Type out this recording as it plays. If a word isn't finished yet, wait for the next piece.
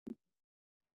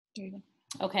There you go.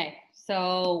 Okay,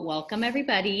 so welcome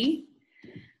everybody.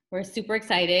 We're super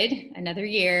excited. Another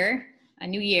year, a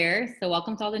new year. So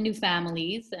welcome to all the new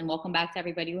families and welcome back to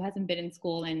everybody who hasn't been in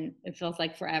school in, it feels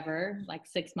like forever, like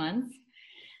 6 months,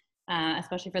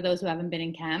 especially for those who haven't been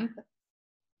in camp.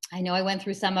 I know I went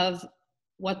through some of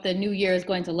what the new year is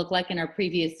going to look like in our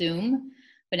previous Zoom,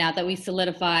 but now that we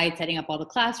solidified setting up all the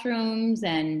classrooms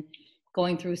and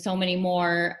going through so many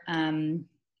more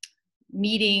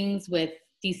meetings with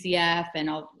DCF and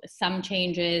some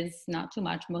changes, not too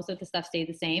much, most of the stuff stayed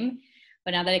the same.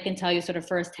 But now that I can tell you sort of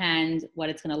firsthand what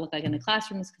it's going to look like in the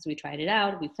classrooms, because we tried it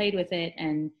out, we played with it,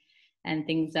 and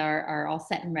things are all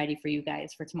set and ready for you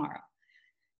guys for tomorrow.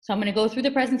 So I'm going to go through the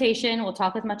presentation. We'll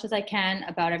talk as much as I can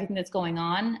about everything that's going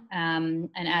on and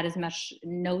add as much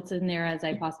notes in there as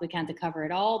I possibly can to cover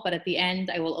it all. But at the end,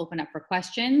 I will open up for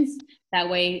questions. That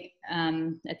way,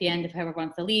 at the end, if whoever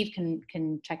wants to leave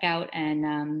can check out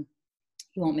and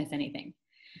you won't miss anything.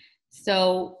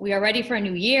 So we are ready for a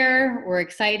new year. We're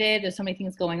excited. There's so many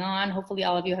things going on. Hopefully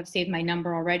all of you have saved my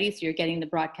number already, so you're getting the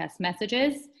broadcast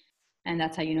messages. And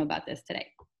that's how you know about this today.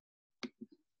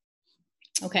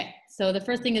 Okay, so the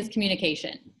first thing is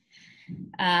communication.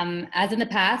 As in the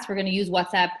past, we're going to use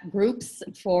WhatsApp groups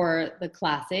for the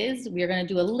classes. We're going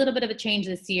to do a little bit of a change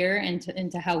this year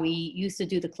into how we used to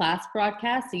do the class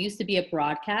broadcasts. It used to be a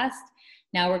broadcast.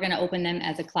 Now we're going to open them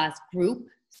as a class group,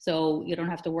 so you don't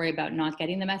have to worry about not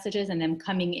getting the messages and them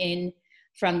coming in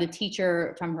from the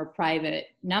teacher from her private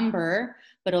number,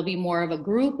 but it'll be more of a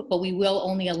group, but we will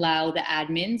only allow the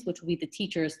admins, which will be the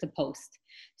teachers, to post.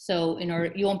 So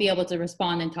you won't be able to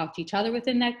respond and talk to each other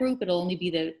within that group. It'll only be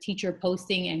the teacher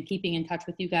posting and keeping in touch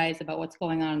with you guys about what's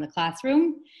going on in the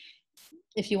classroom.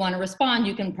 If you want to respond,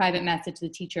 you can private message the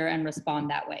teacher and respond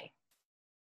that way.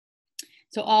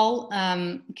 So all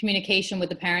communication with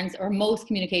the parents, or most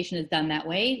communication, is done that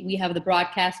way. We have the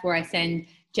broadcast where I send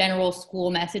general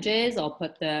school messages. I'll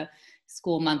put the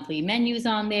school monthly menus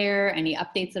on there, any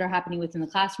updates that are happening within the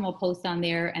classroom I'll post on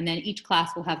there, and then each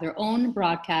class will have their own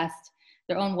broadcast,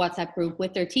 their own WhatsApp group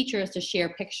with their teachers to share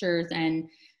pictures and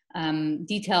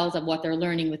details of what they're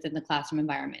learning within the classroom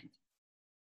environment.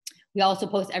 We also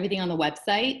post everything on the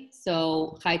website,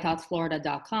 so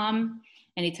chaitotsflorida.com.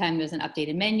 Anytime there's an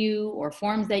updated menu or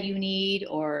forms that you need,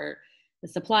 or the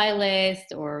supply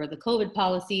list or the COVID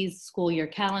policies, school year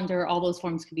calendar, all those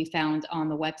forms can be found on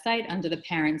the website under the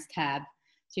Parents tab.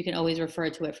 So you can always refer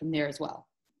to it from there as well.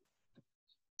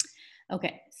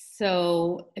 Okay,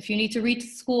 so if you need to reach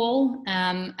school,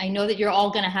 I know that you're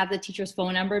all gonna have the teacher's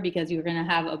phone number because you're gonna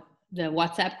have the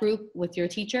WhatsApp group with your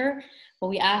teacher, but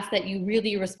we ask that you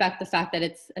really respect the fact that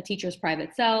it's a teacher's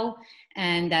private cell,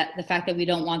 and that the fact that we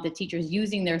don't want the teachers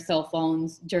using their cell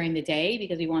phones during the day,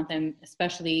 because we want them,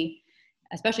 especially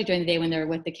during the day when they're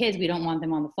with the kids, we don't want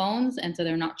them on the phones, and so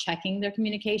they're not checking their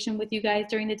communication with you guys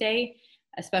during the day,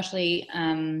 especially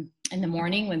in the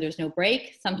morning when there's no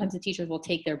break. Sometimes the teachers will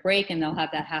take their break and they'll have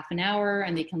that half an hour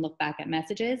and they can look back at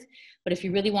messages. But if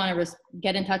you really want to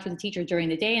get in touch with the teacher during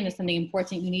the day and there's something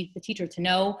important you need the teacher to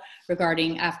know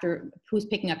regarding who's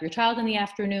picking up your child in the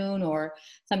afternoon, or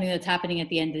something that's happening at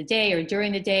the end of the day or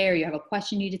during the day, or you have a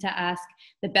question you needed to ask,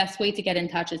 the best way to get in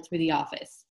touch is through the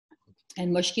office.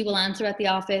 And Mushki will answer at the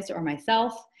office, or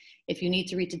myself. If you need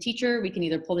to reach a teacher, we can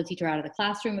either pull the teacher out of the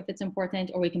classroom if it's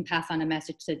important, or we can pass on a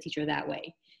message to the teacher that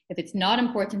way. If it's not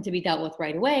important to be dealt with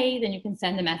right away, then you can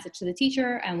send a message to the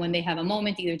teacher, and when they have a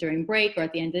moment, either during break or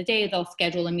at the end of the day, they'll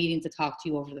schedule a meeting to talk to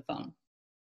you over the phone.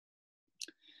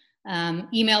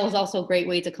 Email is also a great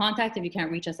way to contact if you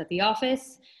can't reach us at the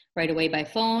office right away by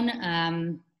phone.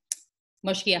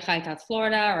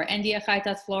 Mushki@chaitotsflorida or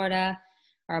Andy@chaitotsflorida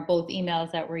are both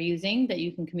emails that we're using that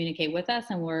you can communicate with us,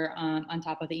 and we're on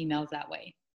top of the emails that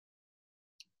way.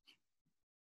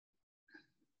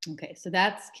 Okay, so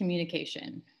that's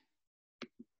communication.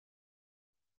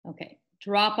 Okay,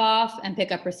 drop off and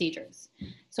pick up procedures.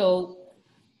 So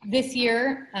this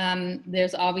year,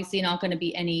 there's obviously not going to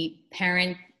be any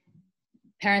parents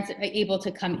able to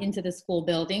come into the school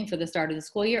building for the start of the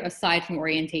school year aside from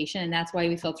orientation, and that's why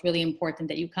we felt it's really important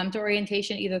that you come to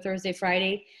orientation either Thursday,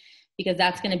 Friday, because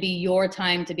that's going to be your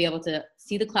time to be able to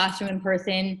see the classroom in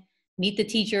person, meet the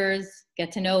teachers,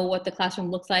 get to know what the classroom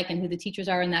looks like and who the teachers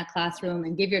are in that classroom,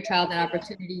 and give your child an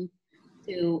opportunity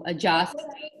to adjust.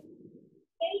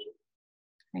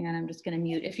 Hang on, I'm just going to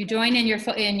mute. If you join and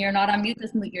you're not on mute,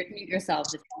 just mute yourself.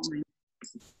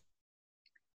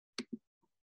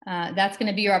 That's going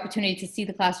to be your opportunity to see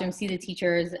the classroom, see the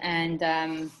teachers, and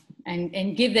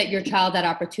give your child that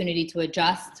opportunity to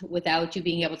adjust without you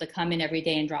being able to come in every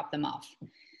day and drop them off.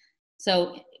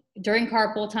 So during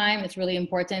carpool time, it's really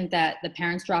important that the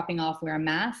parents dropping off wear a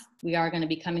mask. We are going to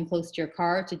be coming close to your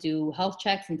car to do health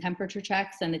checks and temperature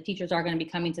checks, and the teachers are going to be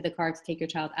coming to the car to take your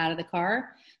child out of the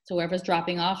car. So whoever's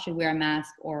dropping off should wear a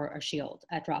mask or a shield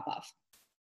at drop off.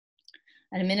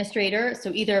 An administrator,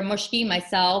 so either Mushki,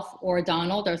 myself, or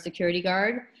Donald, our security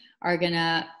guard, are going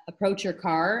to approach your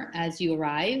car as you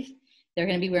arrive. They're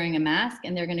going to be wearing a mask,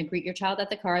 and they're going to greet your child at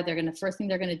the car. First thing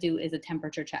they're going to do is a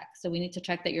temperature check. So we need to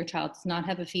check that your child does not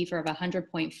have a fever of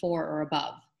 100.4 or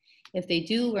above. If they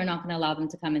do, we're not going to allow them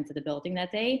to come into the building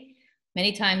that day.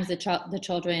 Many times the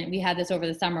children, we had this over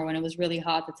the summer when it was really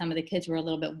hot, that some of the kids were a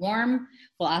little bit warm.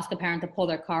 We'll ask a parent to pull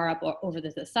their car up over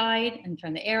to the side and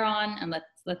turn the air on, and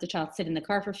let the child sit in the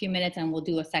car for a few minutes, and we'll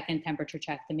do a second temperature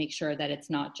check to make sure that it's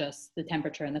not just the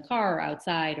temperature in the car or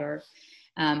outside, or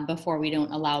before we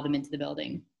don't allow them into the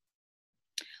building.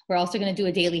 We're also going to do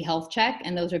a daily health check,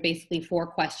 and those are basically 4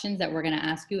 questions that we're going to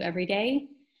ask you every day.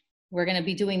 We're going to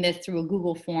be doing this through a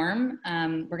Google form.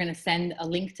 We're going to send a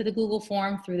link to the Google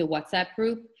form through the WhatsApp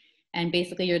group. And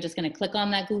basically you're just going to click on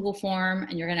that Google form,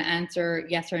 and you're going to answer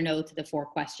yes or no to the 4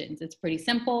 questions. It's pretty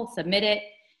simple. Submit it.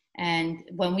 And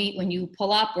when you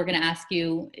pull up, we're going to ask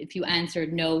you if you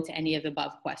answered no to any of the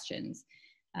above questions.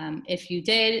 If you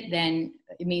did, then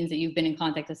it means that you've been in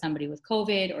contact with somebody with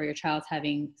COVID, or your child's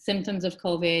having symptoms of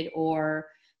COVID, or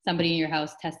somebody in your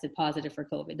house tested positive for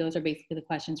COVID. Those are basically the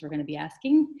questions we're going to be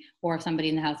asking, or if somebody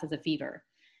in the house has a fever.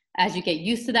 As you get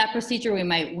used to that procedure, we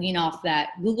might wean off that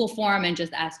Google form and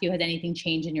just ask you, has anything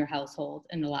changed in your household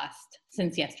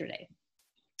since yesterday,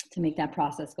 to make that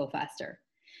process go faster.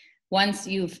 Once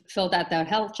you've filled out that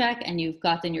health check and you've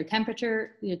gotten your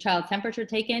child's temperature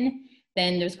taken,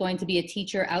 then there's going to be a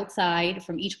teacher outside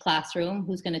from each classroom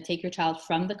who's going to take your child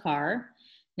from the car.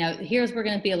 Now, here's where we're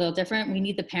going to be a little different. We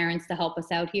need the parents to help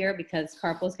us out here, because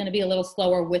carpool is going to be a little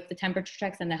slower with the temperature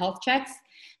checks and the health checks.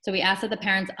 So we ask that the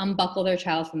parents unbuckle their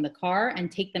child from the car and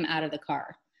take them out of the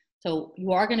car. So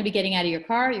you are going to be getting out of your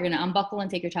car. You're going to unbuckle and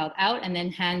take your child out, and then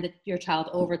hand your child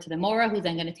over to the Mora, who's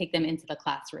then going to take them into the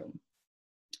classroom.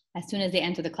 As soon as they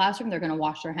enter the classroom, they're going to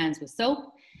wash their hands with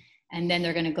soap, and then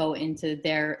they're going to go into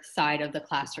their side of the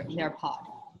classroom, their pod.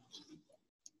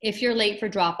 If you're late for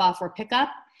drop-off or pickup,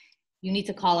 you need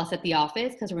to call us at the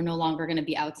office, because we're no longer going to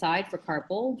be outside for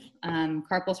carpool.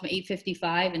 Carpool's from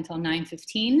 8:55 until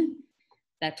 9:15.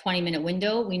 That 20-minute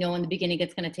window, we know in the beginning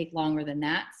it's going to take longer than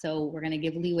that. So we're going to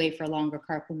give leeway for longer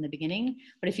carpool in the beginning.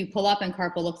 But if you pull up and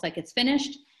carpool looks like it's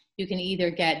finished, you can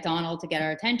either get Donald to get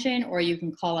our attention, or you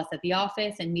can call us at the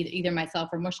office, and either myself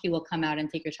or Mushki will come out and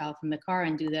take your child from the car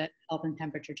and do the health and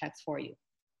temperature checks for you.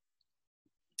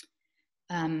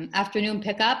 Afternoon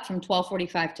pickup from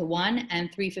 12:45 to 1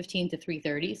 and 3:15 to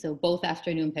 3:30. So both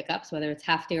afternoon pickups, whether it's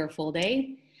half day or full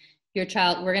day. Your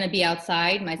child, we're going to be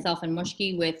outside, myself and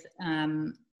Mushki, with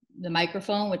the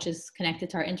microphone, which is connected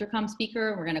to our intercom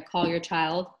speaker. We're going to call your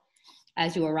child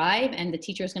as you arrive, and the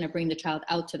teacher is going to bring the child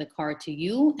out to the car to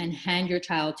you and hand your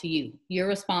child to you. You're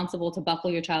responsible to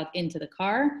buckle your child into the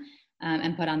car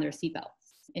and put on their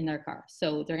seatbelts in their car.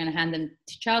 So they're going to hand the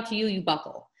child to you, you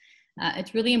buckle.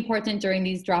 It's really important during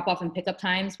these drop-off and pickup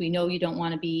times. We know you don't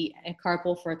want to be at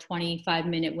carpool for a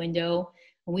 25-minute window.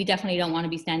 We definitely don't want to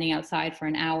be standing outside for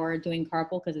an hour doing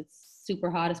carpool, because it's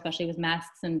super hot, especially with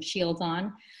masks and shields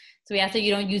on. So we ask that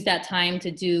you don't use that time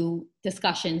to do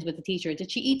discussions with the teacher.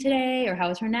 Did she eat today? Or how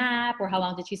was her nap? Or how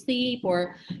long did she sleep?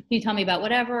 Or can you tell me about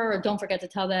whatever? Or don't forget to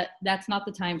tell that's not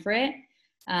the time for it.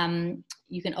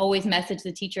 You can always message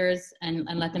the teachers and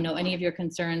let them know any of your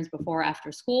concerns before or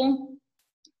after school.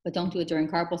 But don't do it during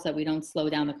carpool, so that we don't slow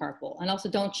down the carpool. And also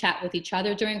don't chat with each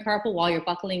other during carpool while you're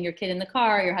buckling your kid in the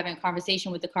car. You're having a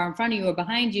conversation with the car in front of you or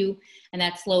behind you, and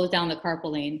that slows down the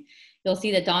carpool lane. You'll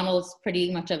see that Donald's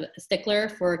pretty much a stickler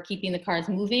for keeping the cars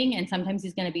moving, and sometimes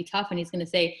he's going to be tough and he's going to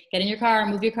say, get in your car,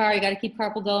 move your car, you got to keep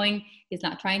carpool going. He's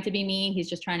not trying to be mean. He's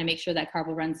just trying to make sure that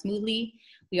carpool runs smoothly.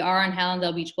 We are on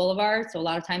Hallandale Beach Boulevard, so a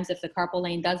lot of times if the carpool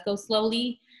lane does go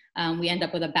slowly, we end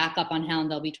up with a backup on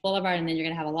Hallandale Beach Boulevard, and then you're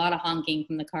going to have a lot of honking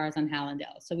from the cars on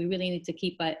Hallandale. So we really need to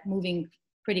keep it moving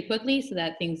pretty quickly so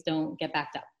that things don't get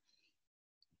backed up.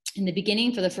 In the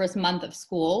beginning, for the first month of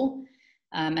school,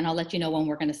 and I'll let you know when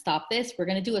we're going to stop this, we're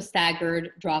going to do a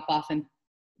staggered drop-off and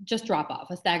just drop-off,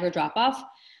 a staggered drop-off.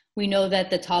 We know that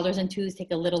the toddlers and twos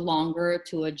take a little longer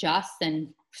to adjust and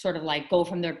sort of like go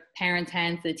from their parents'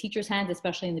 hands to the teacher's hands,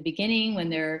 especially in the beginning when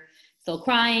they're still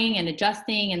crying and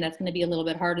adjusting, and that's going to be a little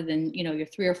bit harder than, you know, your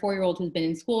 3 or 4 year old who's been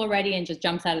in school already and just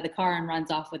jumps out of the car and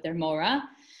runs off with their Mora.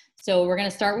 So we're going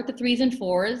to start with the 3s and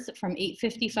 4s from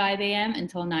 8:55 a.m.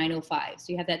 until 9:05. So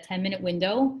you have that 10-minute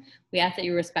window. We ask that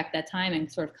you respect that time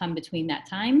and sort of come between that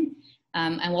time.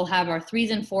 And we'll have our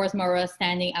 3s and 4s Mora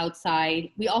standing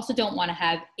outside. We also don't want to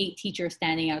have 8 teachers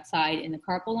standing outside in the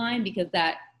carpool line because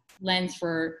that lends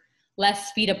for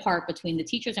less feet apart between the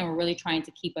teachers, and we're really trying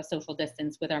to keep a social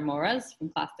distance with our Moras from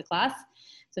class to class.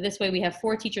 So this way we have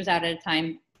 4 teachers out at a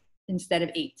time instead of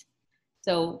 8.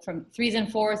 So from 3s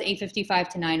and 4s, 8:55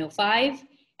 to 9:05.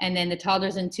 And then the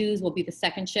toddlers and 2s will be the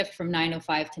second shift from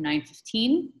 9:05 to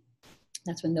 9:15.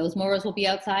 That's when those Moras will be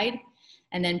outside.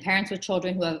 And then parents with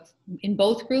children who have in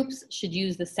both groups should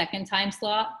use the second time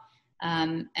slot.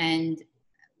 I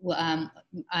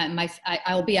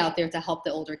will be out there to help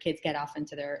the older kids get off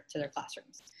into their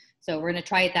classrooms. So we're going to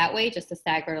try it that way just to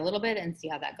stagger it a little bit and see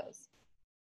how that goes.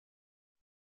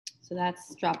 So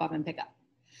that's drop off and pick up.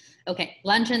 Okay,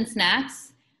 lunch and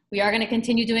snacks. We are going to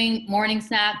continue doing morning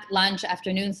snack, lunch,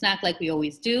 afternoon snack like we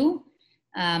always do.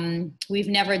 We've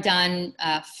never done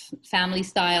a family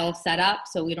style setup,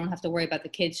 so we don't have to worry about the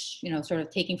kids, sort of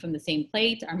taking from the same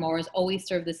plate. Our Moras always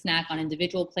serve the snack on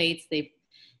individual plates.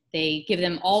 They give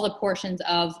them all the portions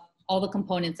of all the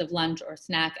components of lunch or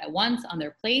snack at once on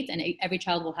their plate, and every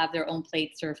child will have their own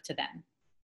plate served to them.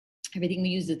 Everything we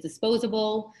use is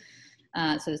disposable,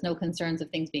 so there's no concerns of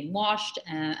things being washed,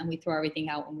 and we throw everything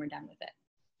out when we're done with it.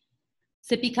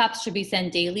 Sippy cups should be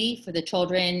sent daily for the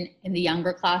children in the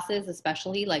younger classes,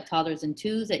 especially like toddlers and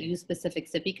 2s that use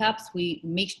specific sippy cups.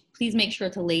 Please make sure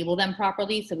to label them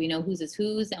properly so we know whose is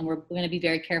whose, and we're going to be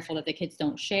very careful that the kids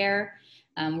don't share.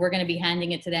 We're going to be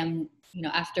handing it to them,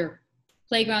 after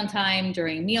playground time,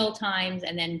 during meal times,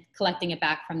 and then collecting it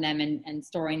back from them and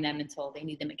storing them until they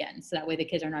need them again. So that way the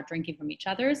kids are not drinking from each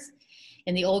other's.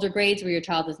 In the older grades where your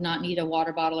child does not need a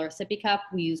water bottle or a sippy cup,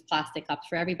 we use plastic cups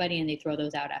for everybody, and they throw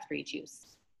those out after each use.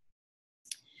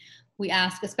 We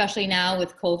ask, especially now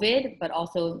with COVID, but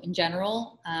also in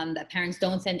general, that parents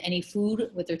don't send any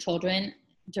food with their children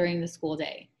during the school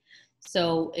day.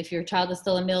 So if your child is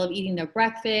still in the middle of eating their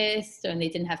breakfast and they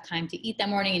didn't have time to eat that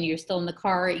morning and you're still in the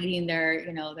car eating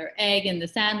their egg and the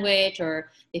sandwich,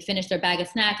 or they finished their bag of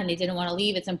snack and they didn't want to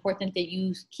leave, it's important that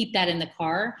you keep that in the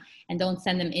car and don't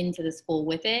send them into the school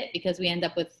with it, because we end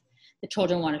up with the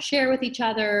children want to share with each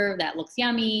other. That looks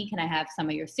yummy. Can I have some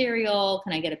of your cereal?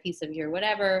 Can I get a piece of your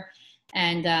whatever?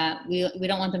 And we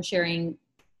don't want them sharing,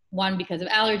 1, because of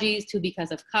allergies, 2,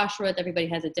 because of kashrut. Everybody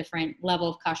has a different level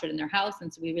of kashrut in their house,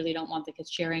 and so we really don't want the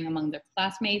kids sharing among their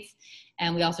classmates.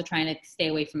 And we also trying to stay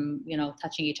away from,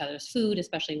 touching each other's food,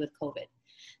 especially with COVID.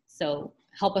 So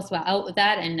help us out with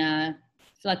that, and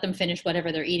let them finish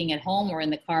whatever they're eating at home or in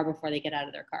the car before they get out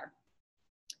of their car.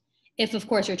 If, of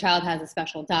course, your child has a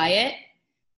special diet,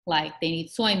 like they need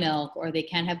soy milk, or they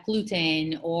can't have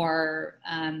gluten, or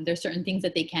there's certain things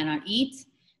that they cannot eat,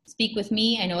 speak with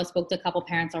me. I know I spoke to a couple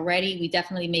parents already. We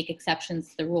definitely make exceptions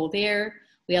to the rule there.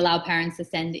 We allow parents to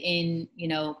send in,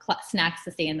 snacks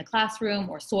to stay in the classroom,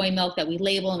 or soy milk that we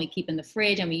label and we keep in the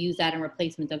fridge, and we use that in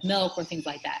replacement of milk or things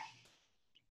like that.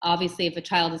 Obviously, if a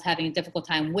child is having a difficult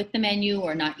time with the menu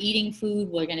or not eating food,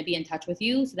 we're going to be in touch with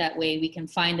you, so that way we can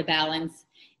find a balance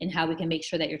in how we can make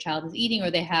sure that your child is eating, or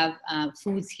they have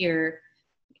foods here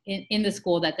in the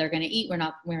school that they're going to eat. We're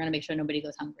going to make sure nobody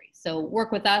goes hungry. So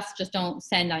work with us. Just don't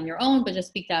send on your own, but just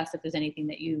speak to us if there's anything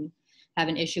that you have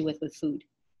an issue with food.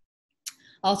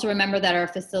 Also remember that our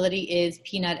facility is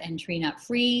peanut and tree nut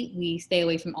free. We stay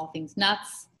away from all things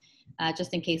nuts,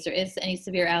 just in case there is any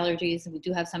severe allergies. We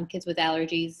do have some kids with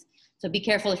allergies. So be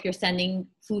careful if you're sending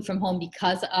food from home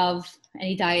because of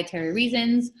any dietary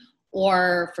reasons,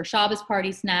 or for Shabbos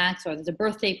party snacks, or there's a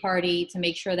birthday party, to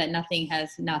make sure that nothing has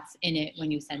nuts in it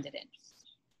when you send it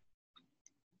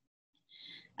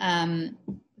in.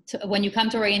 When you come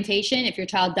to orientation, if your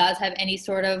child does have any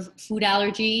sort of food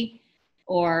allergy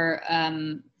or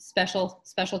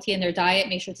specialty in their diet,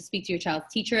 make sure to speak to your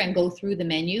child's teacher and go through the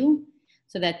menu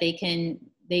so that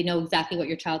they know exactly what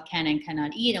your child can and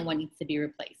cannot eat and what needs to be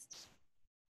replaced.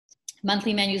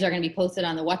 Monthly menus are going to be posted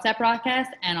on the WhatsApp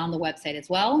broadcast and on the website as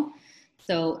well.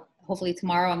 So hopefully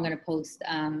tomorrow I'm going to post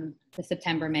the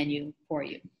September menu for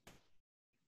you.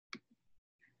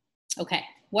 Okay,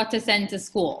 what to send to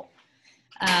school.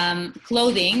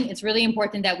 Clothing, it's really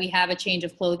important that we have a change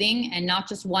of clothing, and not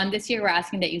just one this year. We're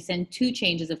asking that you send 2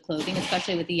 changes of clothing,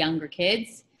 especially with the younger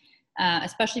kids,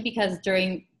 especially because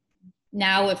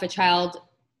now if a child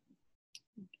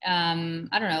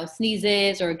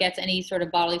sneezes or gets any sort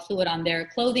of bodily fluid on their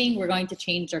clothing, we're going to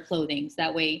change their clothing. So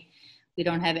that way we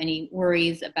don't have any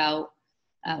worries about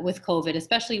with COVID,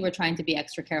 especially we're trying to be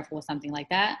extra careful with something like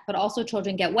that. But also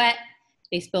children get wet,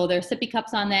 they spill their sippy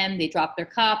cups on them, they drop their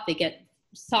cup, they get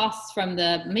sauce from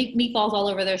the meatballs all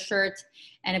over their shirt.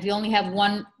 And if you only have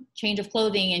one change of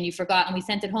clothing and you forgot, and we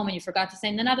sent it home and you forgot to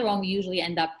send another one, we usually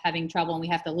end up having trouble and we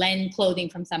have to lend clothing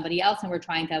from somebody else, and we're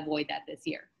trying to avoid that this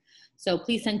year. So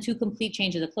please send 2 complete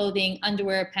changes of clothing,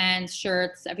 underwear, pants,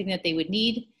 shirts, everything that they would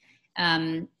need.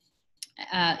 You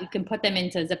can put them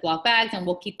into Ziploc bags and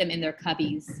we'll keep them in their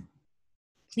cubbies.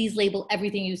 Please label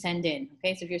everything you send in,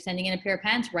 okay? So if you're sending in a pair of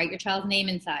pants, write your child's name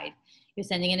inside. You're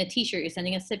sending in a t-shirt, you're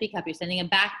sending a sippy cup, you're sending a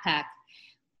backpack.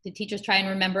 The teachers try and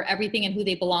remember everything and who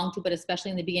they belong to, but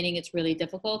especially in the beginning, it's really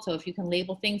difficult. So if you can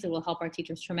label things, it will help our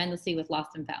teachers tremendously with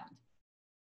lost and found.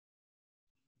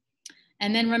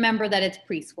 And then remember that it's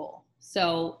preschool.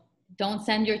 So don't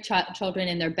send your children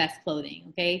in their best clothing,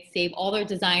 okay? Save all their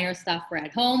designer stuff for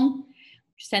at home.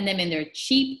 Send them in their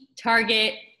cheap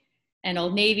Target and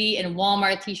Old Navy and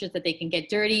Walmart t-shirts that they can get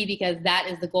dirty, because that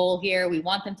is the goal here. We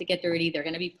want them to get dirty. They're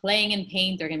gonna be playing in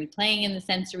paint. They're gonna be playing in the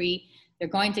sensory. They're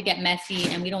going to get messy,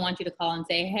 and we don't want you to call and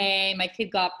say, hey, my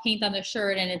kid got paint on their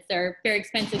shirt and it's their very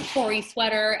expensive Tory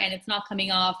sweater and it's not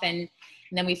coming off, and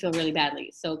then we feel really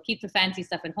badly. So keep the fancy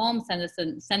stuff at home, send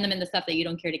them in the stuff that you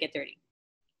don't care to get dirty.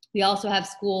 We also have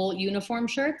school uniform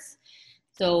shirts.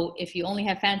 So if you only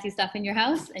have fancy stuff in your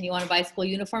house and you want to buy school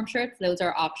uniform shirts, those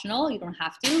are optional. You don't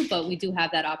have to, but we do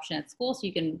have that option at school. So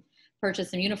you can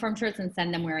purchase some uniform shirts and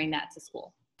send them wearing that to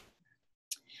school.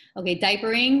 Okay,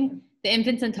 diapering. The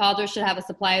infants and toddlers should have a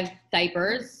supply of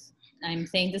diapers. I'm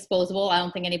saying disposable. I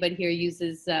don't think anybody here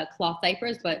uses cloth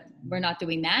diapers, but we're not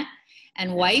doing that.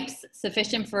 And wipes,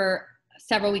 sufficient for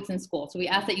several weeks in school. So we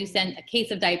ask that you send a case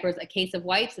of diapers, a case of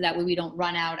wipes, so that way we don't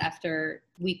run out after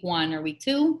week 1 or week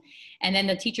 2. And then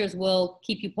the teachers will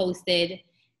keep you posted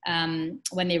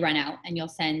when they run out, and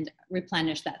you'll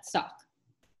replenish that stock.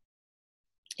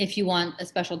 If you want a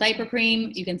special diaper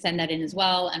cream, you can send that in as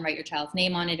well and write your child's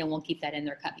name on it, and we'll keep that in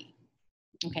their cubby.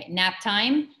 Okay, nap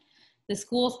time. The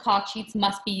school's cot sheets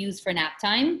must be used for nap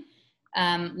time.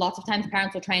 Lots of times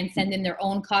parents will try and send in their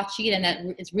own cot sheet, and that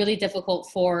it's really difficult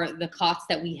for the cots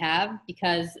that we have,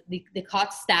 because the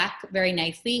cots stack very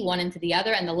nicely one into the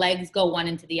other, and the legs go one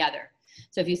into the other.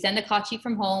 So if you send the cot sheet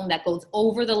from home, that goes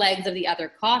over the legs of the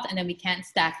other cot, and then we can't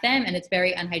stack them, and it's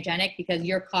very unhygienic because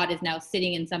your cot is now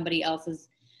sitting in somebody else's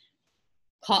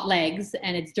cot legs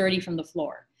and it's dirty from the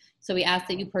floor. So we ask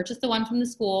that you purchase the one from the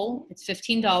school. It's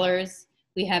 $15.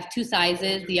 We have 2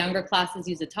 sizes. The younger classes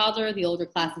use a toddler. The older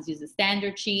classes use a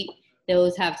standard sheet.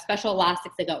 Those have special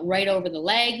elastics that go right over the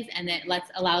legs, and that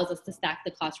allows us to stack the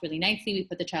cots really nicely. We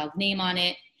put the child's name on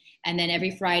it. And then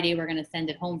every Friday, we're gonna send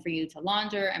it home for you to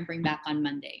launder and bring back on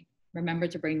Monday. Remember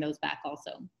to bring those back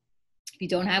also. If you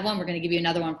don't have one, we're gonna give you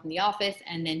another one from the office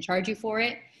and then charge you for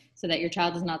it, so that your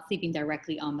child is not sleeping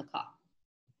directly on the cot.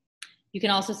 You can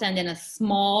also send in a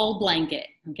small blanket,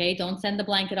 okay? Don't send the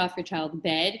blanket off your child's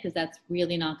bed, because that's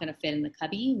really not gonna fit in the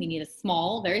cubby. We need a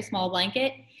small, very small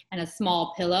blanket and a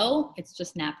small pillow. It's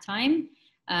just nap time.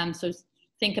 So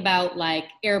think about like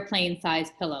airplane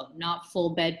size pillow, not full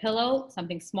bed pillow,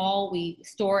 something small. We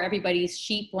store everybody's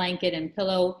sheet, blanket, and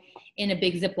pillow in a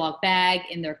big Ziploc bag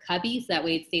in their cubby, so that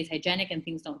way it stays hygienic and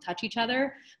things don't touch each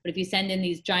other. But if you send in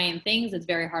these giant things, it's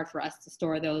very hard for us to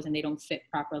store those, and they don't fit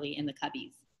properly in the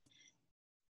cubbies.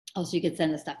 Also, you could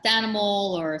send a stuffed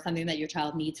animal or something that your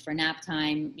child needs for nap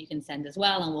time. You can send as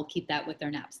well, and we'll keep that with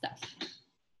their nap stuff.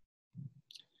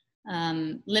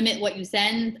 Limit what you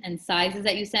send and sizes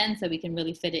that you send, so we can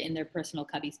really fit it in their personal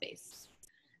cubby space.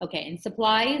 Okay, and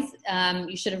supplies,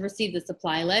 you should have received the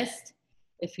supply list.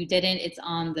 If you didn't, it's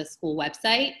on the school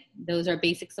website. Those are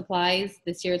basic supplies.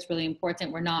 This year it's really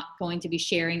important. We're not going to be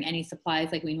sharing any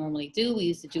supplies like we normally do. We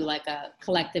used to do like a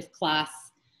collective class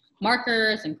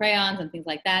markers and crayons and things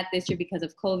like that. This year, because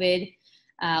of COVID,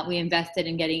 we invested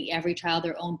in getting every child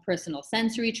their own personal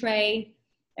sensory tray.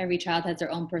 Every child has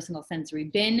their own personal sensory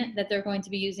bin that they're going to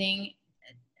be using,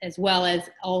 as well as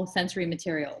all sensory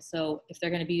materials. So if they're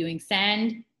going to be doing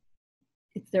sand,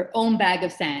 it's their own bag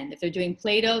of sand. If they're doing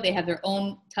Play-Doh, they have their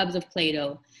own tubs of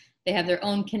Play-Doh. They have their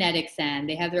own kinetic sand.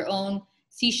 They have their own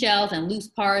seashells and loose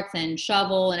parts and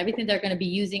shovel and everything they're going to be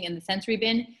using in the sensory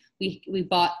bin. We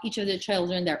bought each of the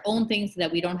children their own things, so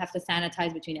that we don't have to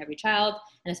sanitize between every child,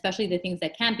 and especially the things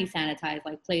that can't be sanitized,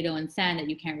 like Play-Doh and sand that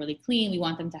you can't really clean. We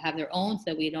want them to have their own, so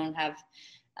that we don't have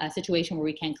a situation where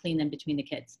we can't clean them between the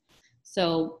kids.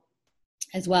 So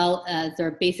as well as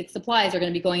their basic supplies are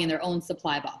going to be going in their own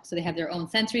supply box. So they have their own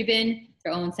sensory bin,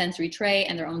 their own sensory tray,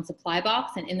 and their own supply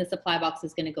box. And in the supply box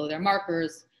is going to go their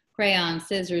markers, crayons,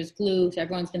 scissors, glue. So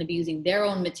everyone's going to be using their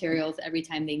own materials every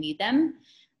time they need them.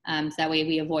 So that way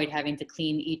we avoid having to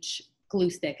clean each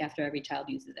glue stick after every child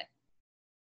uses it.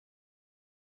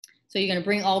 So you're going to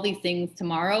bring all these things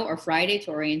tomorrow or Friday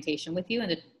to orientation with you,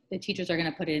 and the teachers are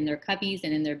going to put it in their cubbies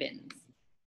and in their bins.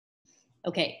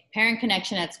 Okay, parent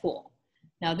connection at school.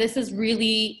 Now this is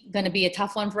really going to be a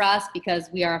tough one for us because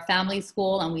we are a family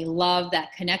school and we love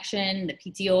that connection, the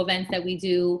PTO events that we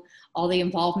do, all the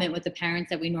involvement with the parents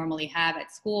that we normally have at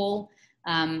school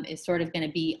is sort of going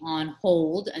to be on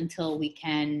hold until we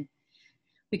can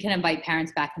invite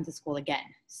parents back into school again.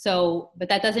 So, but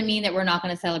that doesn't mean that we're not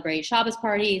going to celebrate Shabbos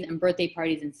parties and birthday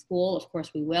parties in school. Of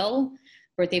course we will.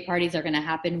 Birthday parties are going to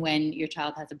happen when your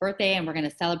child has a birthday, and we're going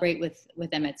to celebrate with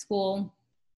them at school.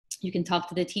 You can talk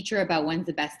to the teacher about when's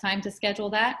the best time to schedule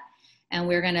that. And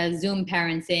we're going to Zoom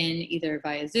parents in either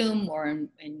via Zoom or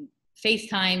in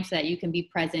FaceTime so that you can be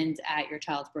present at your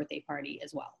child's birthday party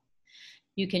as well.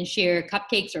 You can share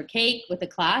cupcakes or cake with the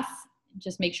class.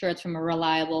 Just make sure it's from a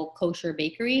reliable kosher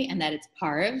bakery and that it's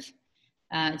parv.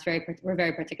 We're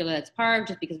very particular that it's parv,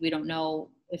 just because we don't know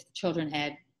if the children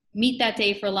had meat that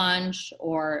day for lunch,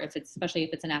 or especially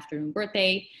if it's an afternoon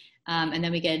birthday. And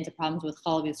then we get into problems with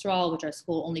Chalav Yisrael, which our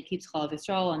school only keeps Chalav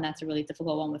Yisrael, and that's a really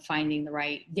difficult one with finding the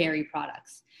right dairy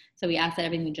products. So we ask that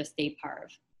everything just stay parv.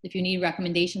 If you need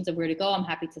recommendations of where to go, I'm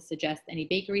happy to suggest any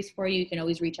bakeries for you. You can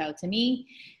always reach out to me,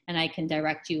 and I can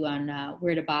direct you on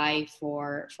where to buy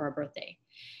for a birthday.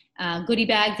 Goodie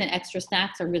bags and extra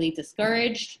snacks are really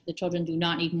discouraged. The children do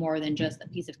not need more than just a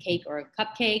piece of cake or a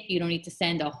cupcake. You don't need to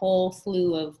send a whole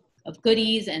slew of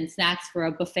goodies and snacks for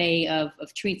a buffet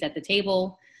of treats at the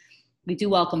table. We do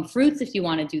welcome fruits if you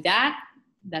want to do that.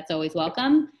 That's always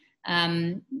welcome.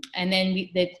 And then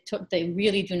they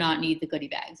really do not need the goodie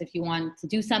bags. If you want to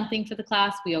do something for the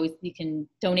class, you can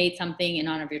donate something in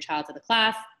honor of your child to the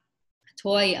class, a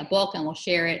toy, a book, and we'll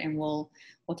share it, and we'll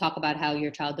talk about how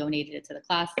your child donated it to the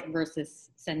class versus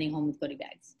sending home with goodie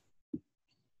bags.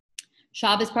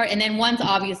 Shabbos part, and then once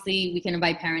obviously we can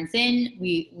invite parents in,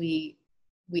 we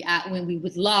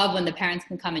would love when the parents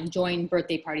can come and join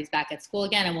birthday parties back at school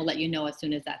again, and we'll let you know as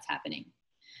soon as that's happening.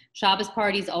 Shabbos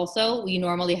parties also, we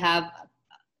normally have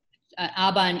an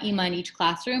Abba and Ima in each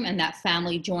classroom, and that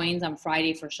family joins on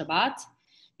Friday for Shabbat.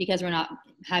 Because we're not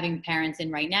having parents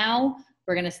in right now,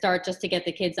 we're going to start just to get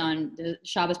the kids on the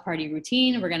Shabbos party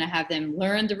routine. We're going to have them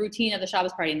learn the routine of the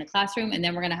Shabbos party in the classroom, and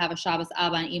then we're going to have a Shabbos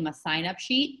Abba and Ima sign-up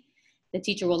sheet. The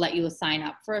teacher will let you sign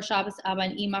up for a Shabbos Abba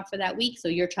and Ima for that week. So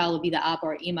your child will be the Abba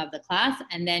or Ima of the class.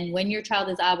 And then when your child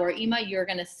is Abba or Ima, you're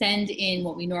going to send in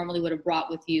what we normally would have brought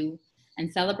with you and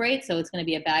celebrate. So it's going to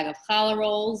be a bag of challah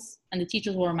rolls, and the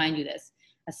teachers will remind you this,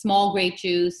 a small grape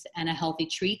juice, and a healthy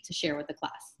treat to share with the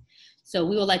class. So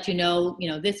we will let you know,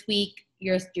 this week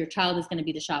your child is going to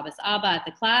be the Shabbos Abba at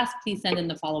the class. Please send in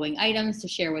the following items to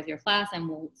share with your class, and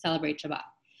we'll celebrate Shabbat.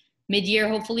 Mid-year,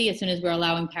 hopefully, as soon as we're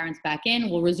allowing parents back in,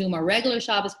 we'll resume our regular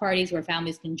Shabbos parties where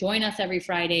families can join us every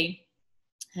Friday.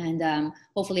 And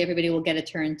hopefully everybody will get a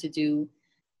turn to do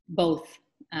both.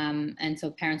 And so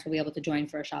parents will be able to join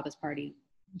for a Shabbos party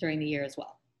during the year as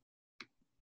well.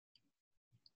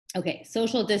 Okay,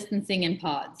 social distancing in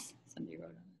pods. Somebody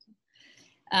wrote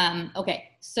on this. Okay,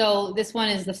 so this one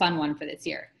is the fun one for this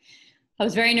year. I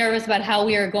was very nervous about how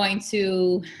we are going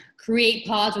to create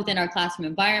pods within our classroom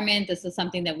environment. This is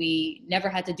something that we never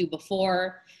had to do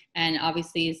before, and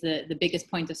obviously is the biggest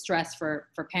point of stress for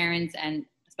parents and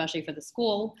especially for the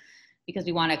school, because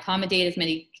we want to accommodate as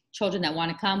many children that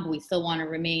want to come, but we still want to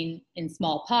remain in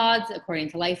small pods according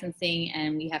to licensing,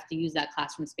 and we have to use that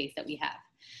classroom space that we have.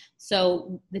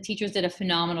 So the teachers did a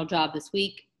phenomenal job this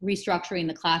week restructuring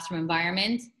the classroom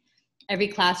environment. Every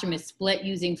classroom is split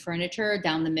using furniture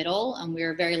down the middle, and we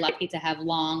were very lucky to have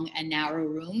long and narrow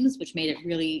rooms, which made it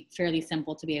really fairly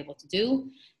simple to be able to do.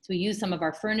 So we used some of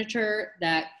our furniture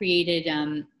that created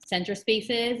center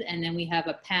spaces, and then we have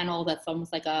a panel that's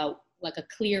almost like a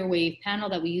clear wave panel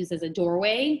that we use as a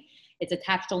doorway. It's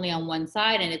attached only on one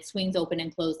side, and it swings open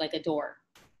and closed like a door.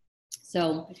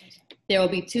 So there will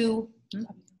be two.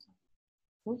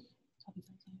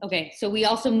 Okay, so we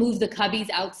also moved the cubbies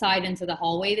outside into the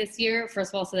hallway this year, first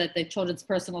of all, so that the children's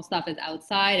personal stuff is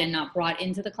outside and not brought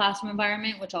into the classroom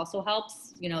environment, which also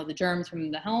helps, the germs from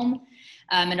the home.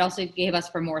 It also gave us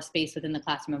for more space within the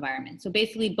classroom environment. So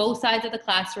basically both sides of the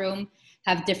classroom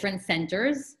have different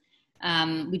centers.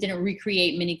 We didn't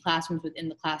recreate mini classrooms within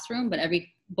the classroom, but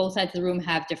both sides of the room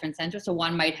have different centers. So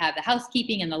one might have the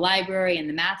housekeeping and the library and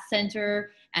the math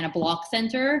center and a block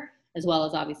center, as well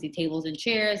as obviously tables and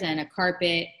chairs and a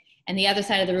carpet. And the other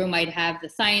side of the room might have the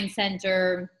science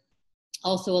center,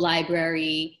 also a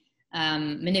library,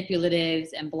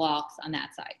 manipulatives and blocks on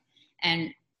that side.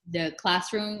 And the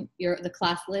classroom, the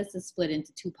class list is split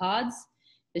into two pods.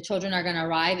 The children are going to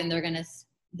arrive and they're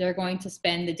going to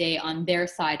spend the day on their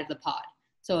side of the pod.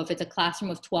 So if it's a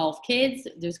classroom of 12 kids,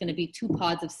 there's going to be 2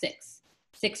 pods of 6.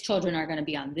 6 children are going to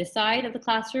be on this side of the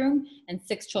classroom and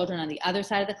 6 children on the other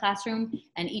side of the classroom.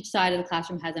 And each side of the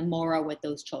classroom has a Mora with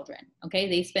those children. Okay,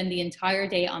 they spend the entire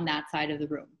day on that side of the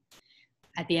room.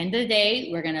 At the end of the day,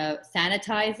 we're going to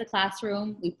sanitize the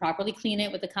classroom. We properly clean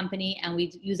it with the company, and we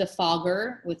use a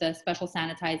fogger with a special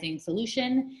sanitizing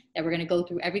solution that we're going to go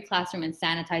through every classroom and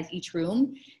sanitize each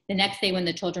room. The next day when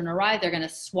the children arrive, they're going to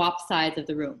swap sides of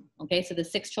the room. Okay, so the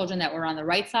 6 children that were on the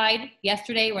right side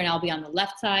yesterday will now be on the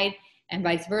left side, and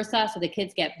vice versa. So the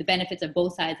kids get the benefits of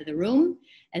both sides of the room,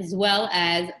 as well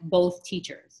as both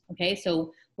teachers. Okay,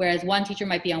 so whereas one teacher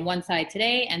might be on one side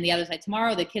today and the other side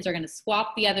tomorrow, the kids are going to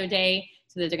swap the other day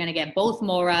so that they're going to get both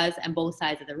Moras and both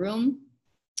sides of the room.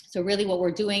 So really what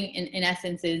we're doing in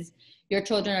essence is your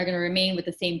children are going to remain with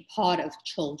the same pod of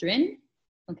children.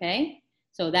 Okay,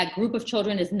 so that group of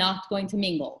children is not going to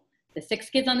mingle. The 6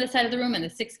 kids on this side of the room and the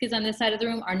 6 kids on this side of the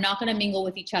room are not going to mingle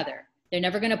with each other. They're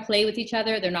never going to play with each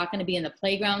other. They're not going to be in the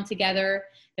playground together.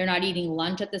 They're not eating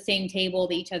lunch at the same table.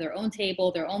 They each have their own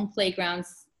table, their own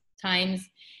playgrounds times,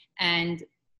 and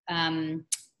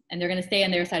they're going to stay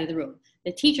on their side of the room.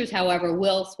 The teachers, however,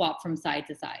 will swap from side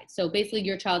to side. So basically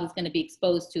your child is going to be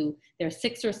exposed to their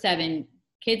 6 or 7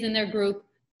 kids in their group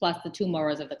plus the 2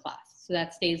 Moras of the class. So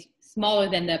that stays smaller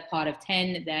than the pod of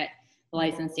 10 that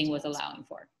licensing was allowing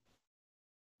for.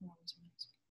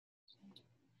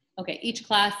 Okay, each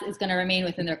class is going to remain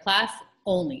within their class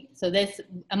only. So this,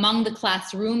 among the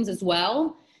classrooms as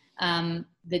well,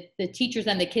 the teachers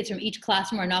and the kids from each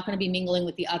classroom are not going to be mingling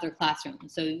with the other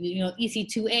classrooms. So, you know,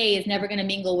 EC2A is never going to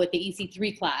mingle with the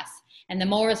EC3 class. And the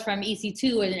Moras from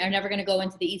EC2 are never going to go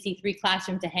into the EC3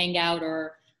 classroom to hang out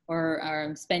or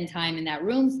spend time in that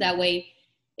room. So that way,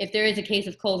 if there is a case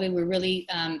of COVID, we're really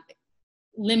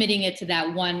limiting it to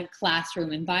that one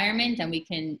classroom environment, and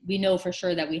we know for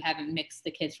sure that we haven't mixed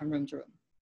the kids from room to room.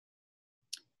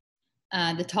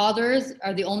 The toddlers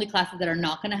are the only classes that are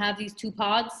not going to have these 2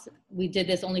 pods. We did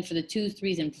this only for the 2s,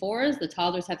 3s, and 4s. The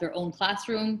toddlers have their own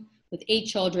classroom with 8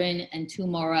 children and 2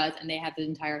 Moras, and they have the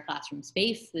entire classroom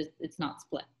space. It's not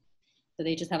split. So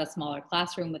they just have a smaller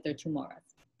classroom with their 2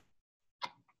 Moras.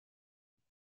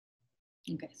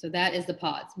 Okay, so that is the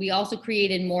pods. We also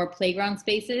created more playground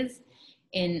spaces.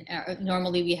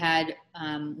 Normally we had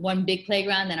one big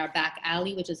playground and our back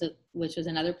alley, which was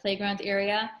another playground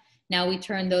area. Now we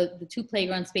turned the 2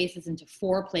 playground spaces into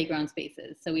 4 playground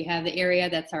spaces. So we have the area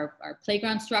that's our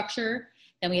playground structure.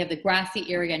 Then we have the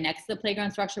grassy area next to the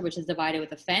playground structure, which is divided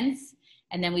with a fence.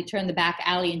 And then we turned the back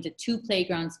alley into 2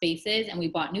 playground spaces, and we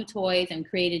bought new toys and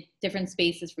created different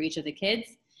spaces for each of the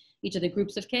kids, each of the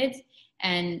groups of kids.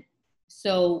 And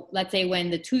so let's say when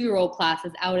the 2-year-old class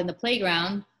is out in the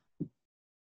playground,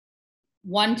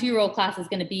 1 2-year-old class is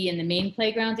going to be in the main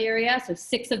playground area. So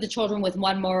 6 of the children with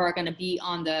 1 Mora are going to be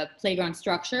on the playground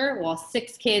structure, while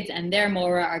 6 kids and their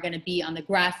Mora are going to be on the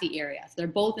grassy area. So they're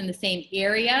both in the same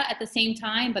area at the same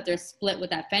time, but they're split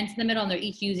with that fence in the middle, and they're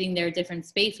each using their different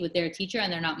space with their teacher,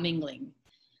 and they're not mingling.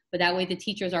 But that way the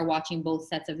teachers are watching both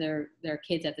sets of their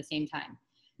kids at the same time.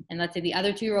 And let's say the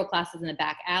other 2-year-old class is in the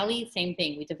back alley, same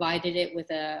thing. We divided it with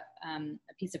a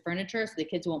piece of furniture so the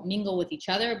kids won't mingle with each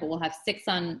other, but we'll have 6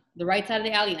 on the right side of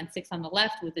the alley and 6 on the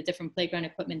left with the different playground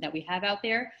equipment that we have out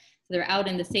there. So they're out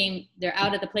at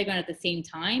the playground at the same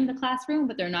time, the classroom,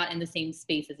 but they're not in the same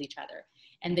space as each other.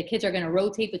 And the kids are going to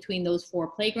rotate between those 4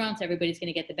 playgrounds. Everybody's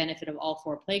going to get the benefit of all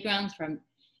 4 playgrounds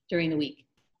during the week.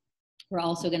 We're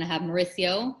also going to have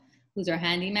Mauricio, who's our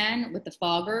handyman, with the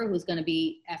fogger, who's going to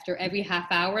be, after every half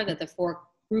hour that the 4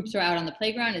 groups are out on the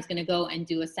playground, is going to go and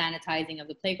do a sanitizing of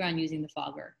the playground using the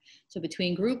fogger. So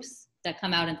between groups that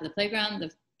come out into the playground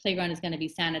is going to be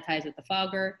sanitized with the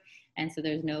fogger, and so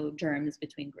there's no germs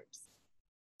between groups.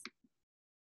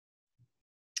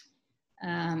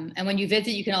 And when you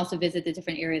visit, you can also visit the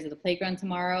different areas of the playground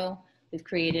tomorrow. We've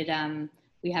created,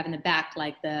 we have in the back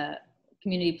like the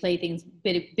community playthings,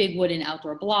 big wooden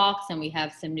outdoor blocks, and we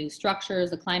have some new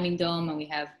structures, a climbing dome, and we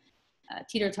have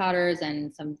teeter-totters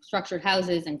and some structured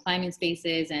houses and climbing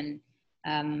spaces. And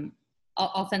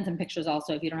I'll send some pictures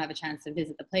also if you don't have a chance to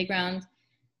visit the playground,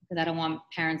 because I don't want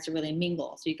parents to really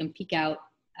mingle. So you can peek out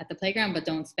at the playground, but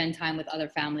don't spend time with other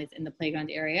families in the playground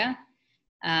area.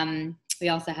 We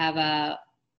also have a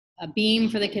beam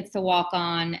for the kids to walk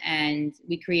on, and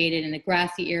we created in the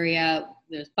grassy area,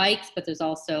 there's bikes, but there's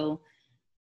also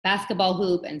basketball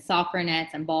hoop and soccer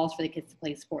nets and balls for the kids to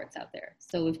play sports out there.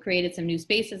 So we've created some new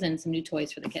spaces and some new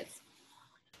toys for the kids.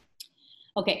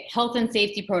 Okay, health and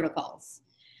safety protocols.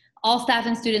 All staff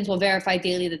and students will verify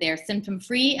daily that they are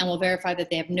symptom-free, and will verify that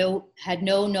they have had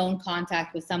no known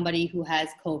contact with somebody who has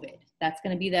COVID. That's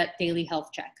going to be that daily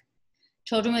health check.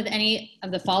 Children with any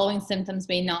of the following symptoms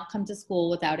may not come to school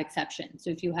without exception. So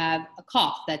if you have a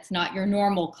cough, that's not your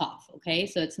normal cough, okay?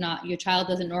 So it's not, your child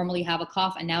doesn't normally have a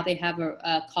cough and now they have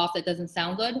a cough that doesn't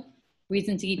sound good,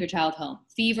 reason to keep your child home.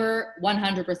 Fever,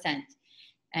 100%.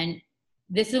 And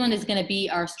this one is gonna be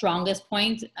our strongest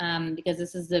point because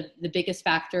this is the biggest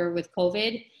factor with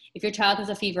COVID. If your child has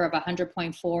a fever of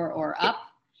 100.4 or up,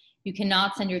 you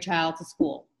cannot send your child to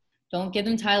school. Don't give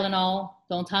them Tylenol.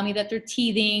 Don't tell me that they're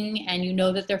teething and you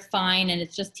know that they're fine and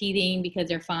it's just teething because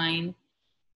they're fine.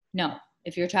 No,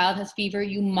 if your child has fever,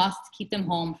 you must keep them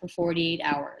home for 48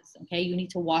 hours, okay? You need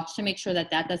to watch to make sure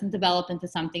that that doesn't develop into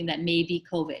something that may be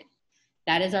COVID.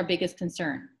 That is our biggest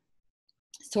concern.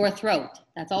 Sore throat,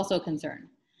 that's also a concern.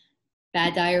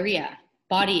 Bad diarrhea,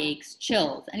 body aches,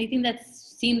 chills, anything that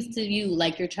seems to you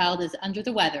like your child is under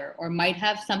the weather or might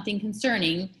have something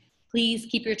concerning, please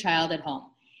keep your child at home.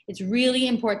 It's really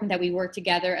important that we work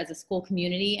together as a school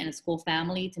community and a school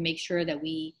family to make sure that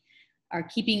we are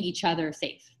keeping each other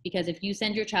safe. Because if you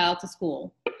send your child to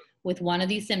school with one of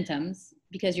these symptoms,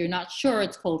 because you're not sure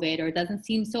it's COVID or it doesn't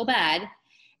seem so bad,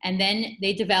 and then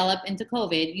they develop into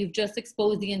COVID, you've just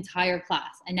exposed the entire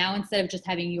class. And now instead of just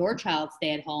having your child stay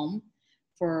at home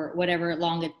for whatever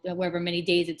many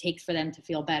days it takes for them to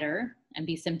feel better and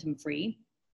be symptom-free,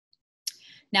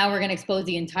 now we're gonna expose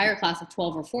the entire class of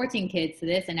 12 or 14 kids to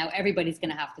this, and now everybody's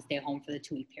gonna have to stay home for the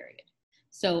 2-week period.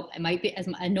 So it might be as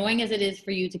annoying as it is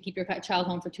for you to keep your child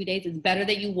home for 2 days, it's better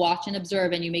that you watch and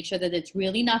observe and you make sure that it's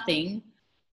really nothing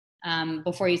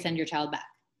before you send your child back.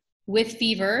 With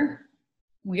fever,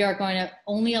 we are going to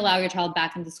only allow your child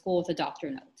back into school with a doctor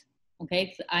note.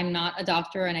 Okay, so I'm not a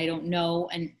doctor and I don't know,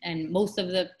 and most of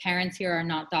the parents here are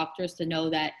not doctors to know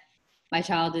that my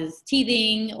child is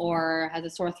teething or has a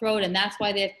sore throat and that's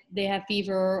why they have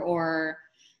fever, or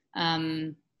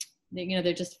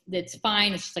they're just, it's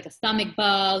fine, it's just like a stomach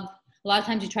bug. A lot of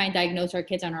times we try and diagnose our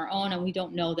kids on our own and we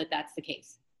don't know that that's the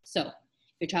case. So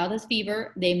if your child has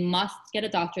fever, they must get a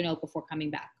doctor note before coming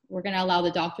back. We're going to allow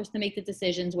the doctors to make the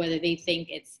decisions whether they think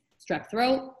it's strep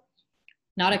throat,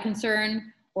 not a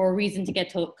concern, or a reason to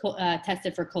get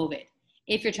tested for COVID.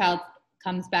 If your child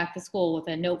comes back to school with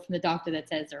a note from the doctor that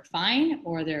says they're fine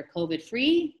or they're COVID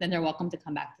free, then they're welcome to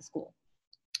come back to school.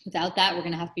 Without that, we're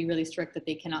going to have to be really strict that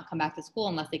they cannot come back to school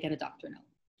unless they get a doctor note.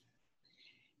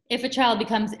 If a child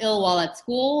becomes ill while at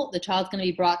school, the child's going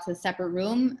to be brought to a separate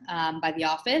room by the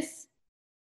office.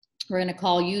 We're going to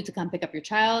call you to come pick up your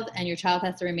child, and your child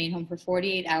has to remain home for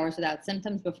 48 hours without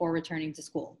symptoms before returning to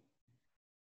school.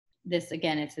 This,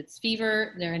 again, if it's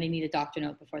fever, they're going to need a doctor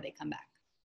note before they come back.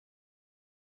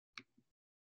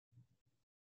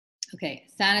 Okay,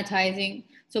 sanitizing.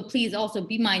 So please also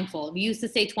be mindful. We used to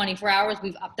say 24 hours.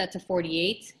 We've upped that to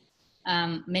 48.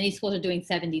 Many schools are doing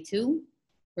 72.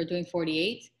 We're doing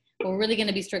 48. But we're really going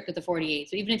to be strict with the 48.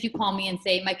 So even if you call me and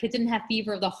say, my kid didn't have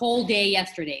fever the whole day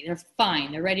yesterday, they're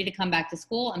fine, they're ready to come back to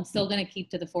school, I'm still going to keep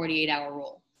to the 48-hour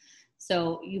rule.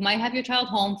 So you might have your child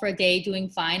home for a day doing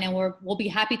fine, and we'll be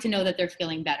happy to know that they're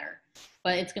feeling better.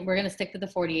 But we're going to stick to the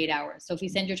 48 hours. So if you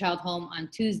send your child home on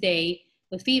Tuesday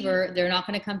with fever, they're not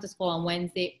going to come to school on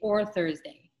Wednesday or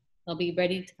Thursday. They'll be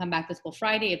ready to come back to school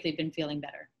Friday if they've been feeling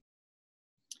better.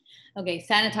 Okay,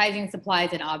 sanitizing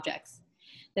supplies and objects.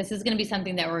 This is going to be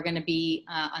something that we're going to be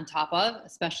on top of,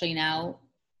 especially now.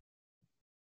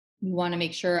 We want to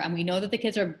make sure, and we know that the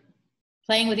kids are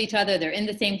playing with each other, they're in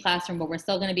the same classroom, but we're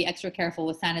still going to be extra careful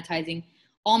with sanitizing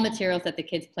all materials that the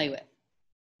kids play with.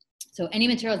 So any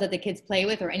materials that the kids play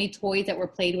with or any toys that were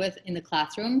played with in the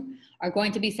classroom are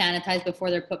going to be sanitized before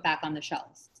they're put back on the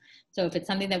shelves. So if it's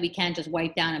something that we can't just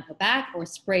wipe down and put back or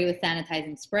spray with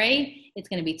sanitizing spray, it's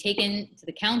going to be taken to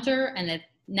the counter, and at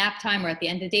nap time or at the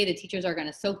end of the day, the teachers are going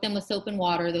to soak them with soap and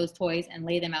water, those toys, and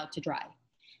lay them out to dry,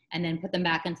 and then put them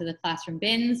back into the classroom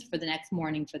bins for the next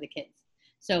morning for the kids.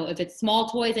 So if it's small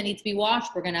toys that need to be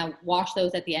washed, we're going to wash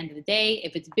those at the end of the day.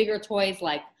 If it's bigger toys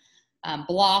like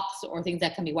blocks or things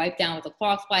that can be wiped down with a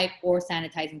cloth wipe or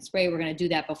sanitizing spray, we're going to do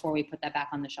that before we put that back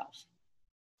on the shelf.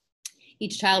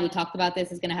 Each child, we talked about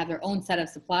this, is going to have their own set of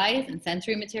supplies and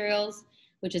sensory materials,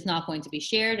 which is not going to be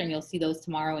shared, and you'll see those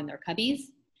tomorrow in their cubbies.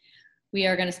 We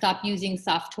are going to stop using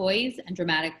soft toys and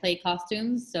dramatic play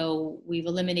costumes. So we've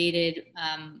eliminated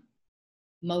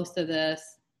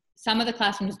some of the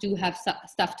classrooms do have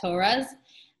stuffed Torahs.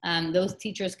 Those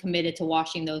teachers committed to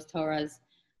washing those Torahs,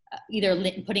 either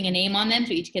putting a name on them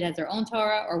so each kid has their own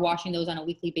Torah, or washing those on a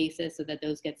weekly basis so that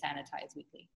those get sanitized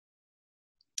weekly.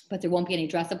 But there won't be any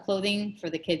dress-up clothing for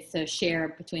the kids to share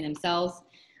between themselves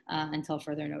until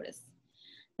further notice.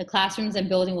 The classrooms and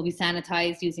building will be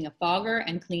sanitized using a fogger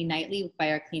and cleaned nightly by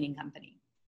our cleaning company.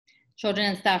 Children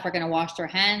and staff are going to wash their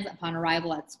hands upon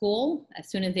arrival at school. As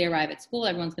soon as they arrive at school,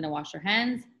 everyone's going to wash their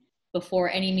hands before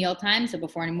any meal time, so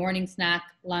before any morning snack,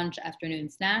 lunch, afternoon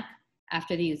snack,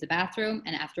 after they use the bathroom,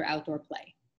 and after outdoor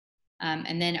play.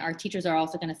 And then our teachers are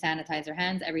also going to sanitize their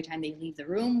hands every time they leave the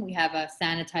room. We have a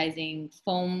sanitizing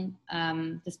foam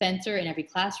dispenser in every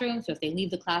classroom. So if they leave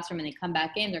the classroom and they come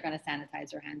back in, they're going to sanitize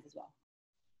their hands as well.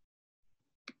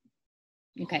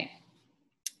 Okay,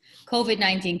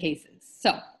 COVID-19 cases.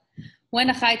 So when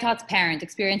a Chai Tots parent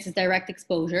experiences direct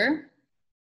exposure,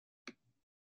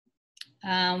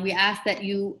 we ask that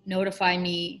you notify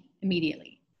me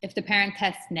immediately. If the parent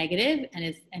tests negative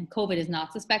and COVID is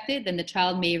not suspected, then the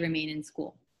child may remain in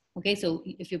school. Okay, so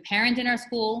if your parent in our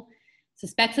school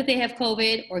suspects that they have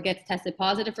COVID or gets tested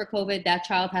positive for COVID, that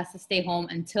child has to stay home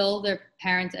until their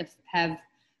parents have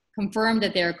confirmed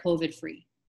that they're COVID free.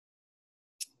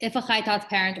 If a Chai Tots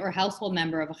parent or household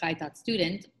member of a Chai Tots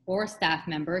student or staff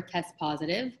member tests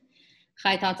positive,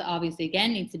 Chai Tots obviously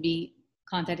again needs to be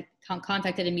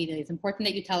contacted immediately. It's important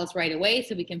that you tell us right away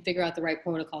so we can figure out the right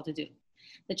protocol to do.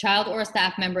 The child or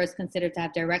staff member is considered to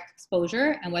have direct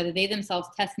exposure, and whether they themselves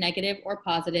test negative or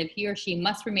positive, he or she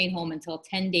must remain home until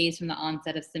 10 days from the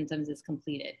onset of symptoms is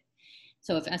completed.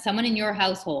 So if someone in your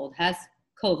household has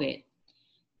COVID,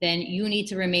 then you need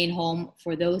to remain home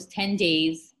for those 10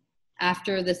 days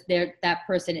after that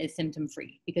person is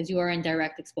symptom-free, because you are in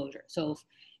direct exposure. So if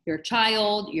your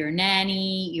child, your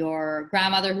nanny, your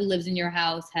grandmother who lives in your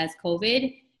house has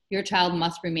COVID, your child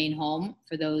must remain home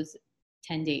for those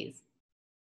 10 days.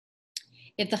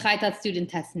 If the Chai Tots student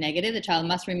tests negative, the child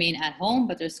must remain at home,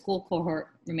 but their school cohort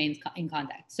remains in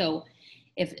contact. So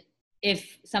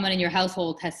if someone in your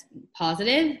household tests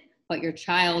positive, but your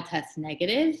child tests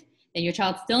negative, then your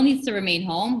child still needs to remain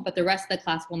home, but the rest of the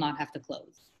class will not have to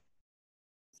close.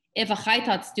 If a Chai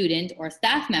Tots student or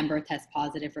staff member tests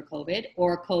positive for COVID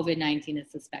or COVID-19 is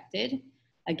suspected,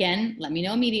 again, let me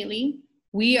know immediately.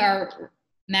 We are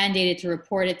mandated to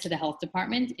report it to the health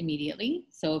department immediately.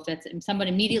 So if it's someone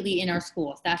immediately in our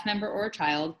school, a staff member or a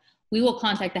child, we will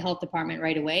contact the health department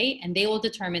right away, and they will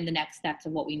determine the next steps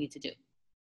of what we need to do.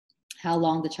 How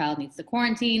long the child needs to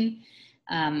quarantine,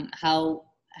 how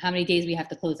many days we have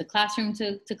to close the classroom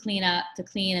to clean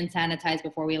and sanitize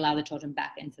before we allow the children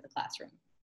back into the classroom.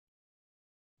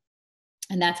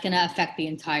 And that's going to affect the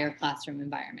entire classroom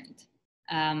environment.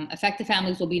 Affected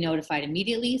families will be notified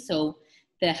immediately. So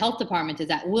the health department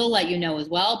will let you know as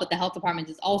well, but the health department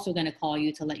is also going to call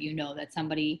you to let you know that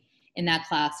somebody in that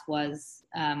class was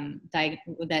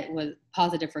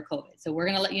positive for COVID. So we're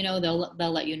going to let you know,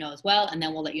 they'll let you know as well, and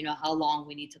then we'll let you know how long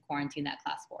we need to quarantine that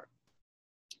class for.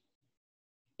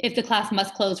 If the class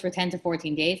must close for 10 to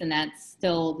 14 days, and that's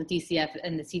still the DCF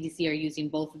and the CDC are using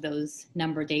both of those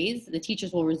number days, the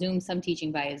teachers will resume some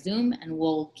teaching via Zoom, and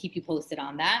we'll keep you posted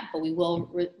on that. But we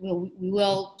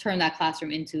will turn that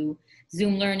classroom into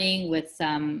Zoom learning with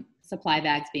some supply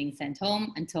bags being sent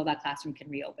home until that classroom can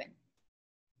reopen.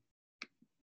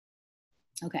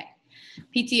 Okay,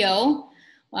 PTO.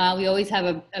 We always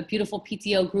have a beautiful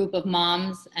PTO group of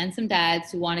moms and some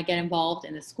dads who want to get involved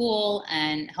in the school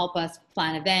and help us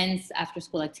plan events, after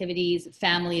school activities,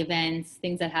 family events,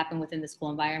 things that happen within the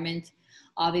school environment.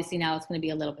 Obviously now it's going to be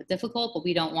a little bit difficult, but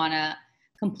we don't want to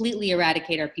completely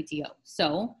eradicate our PTO.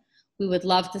 So we would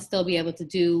love to still be able to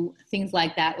do things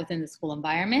like that within the school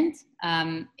environment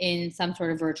in some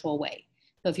sort of virtual way.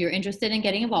 So if you're interested in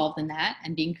getting involved in that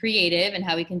and being creative and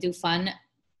how we can do fun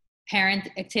parent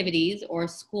activities or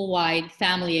school-wide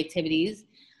family activities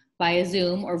via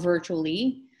Zoom or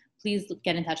virtually, please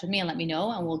get in touch with me and let me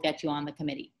know, and we'll get you on the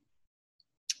committee.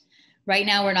 Right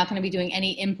now, we're not going to be doing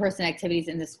any in-person activities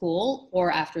in the school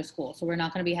or after school. So we're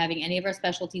not going to be having any of our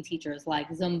specialty teachers like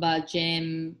Zumba,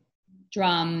 gym,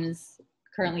 drums.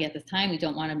 Currently at this time, we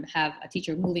don't want to have a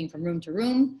teacher moving from room to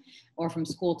room or from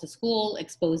school to school,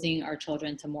 exposing our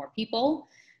children to more people.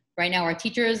 Right now, our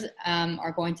teachers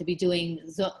are going to be doing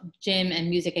gym and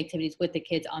music activities with the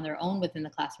kids on their own within the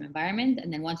classroom environment.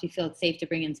 And then once we feel it's safe to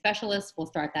bring in specialists, we'll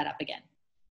start that up again.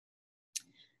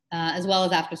 As well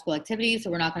as after school activities. So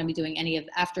we're not going to be doing any of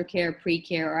aftercare,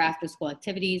 pre-care, or after school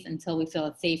activities until we feel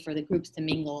it's safe for the groups to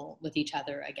mingle with each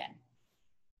other again.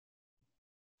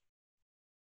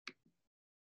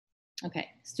 Okay,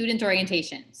 student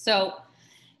orientation. So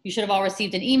you should have all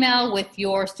received an email with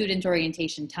your student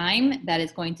orientation time. That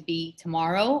is going to be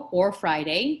tomorrow or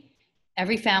Friday.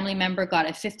 Every family member got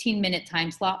a 15-minute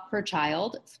time slot per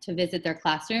child to visit their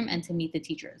classroom and to meet the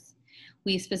teachers.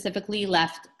 We specifically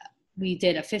we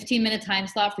did a 15-minute time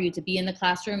slot for you to be in the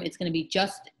classroom. It's going to be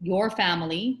just your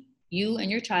family, you and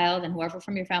your child, and whoever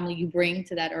from your family you bring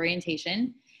to that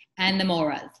orientation, and the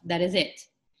moras. That is it.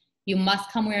 You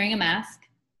must come wearing a mask.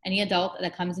 Any adult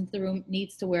that comes into the room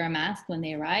needs to wear a mask when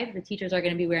they arrive. The teachers are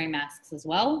going to be wearing masks as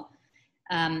well.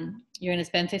 You're going to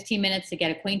spend 15 minutes to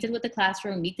get acquainted with the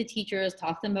classroom, meet the teachers,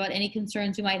 talk to them about any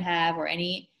concerns you might have or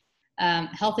any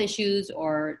health issues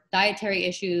or dietary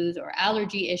issues or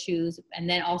allergy issues, and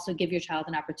then also give your child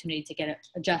an opportunity to get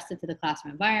adjusted to the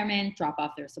classroom environment, drop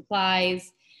off their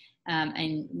supplies,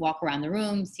 and walk around the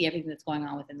room, see everything that's going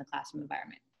on within the classroom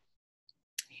environment.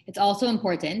 It's also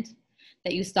important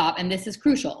that you stop, and this is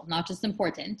crucial, not just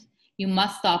important, you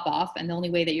must stop off, and the only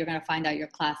way that you're going to find out your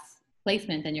class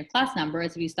placement and your class number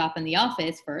is if you stop in the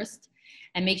office first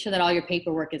and make sure that all your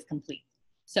paperwork is complete.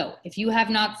 So if you have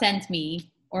not sent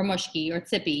me or Mushki or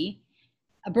Tzipi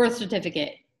a birth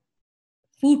certificate,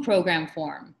 food program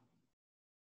form,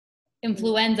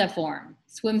 influenza form,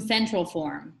 Swim Central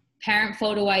form, parent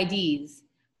photo IDs,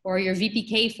 or your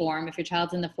VPK form if your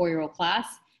child's in the 4-year-old class,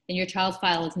 then your child's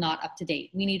file is not up to date.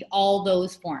 We need all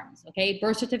those forms, okay?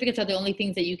 Birth certificates are the only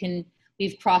things that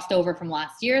we've crossed over from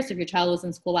last year. So if your child was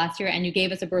in school last year and you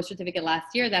gave us a birth certificate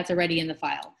last year, that's already in the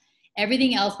file.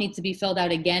 Everything else needs to be filled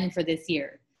out again for this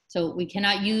year. So we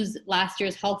cannot use last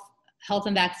year's health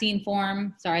and vaccine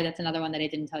form. Sorry, that's another one that I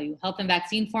didn't tell you. Health and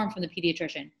vaccine form from the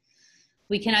pediatrician.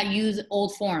 We cannot use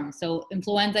old forms. So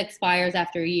influenza expires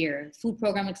after a year. Food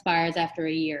program expires after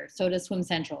a year. So does Swim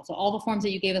Central. So all the forms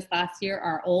that you gave us last year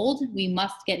are old. We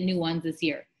must get new ones this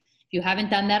year. If you haven't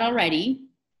done that already,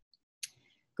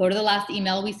 go to the last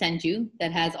email we sent you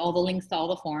that has all the links to all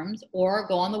the forms, or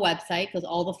go on the website because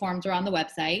all the forms are on the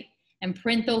website, and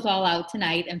print those all out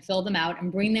tonight and fill them out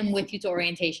and bring them with you to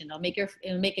orientation. It'll make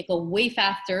it go way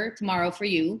faster tomorrow for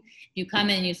you. You come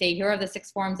in and you say, here are the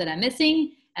 6 forms that I'm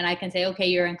missing. And I can say, okay,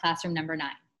 you're in classroom number 9.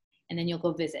 And then you'll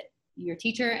go visit your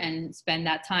teacher and spend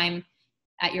that time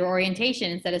at your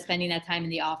orientation instead of spending that time in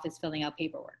the office filling out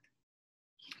paperwork.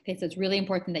 Okay, so it's really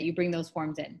important that you bring those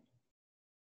forms in.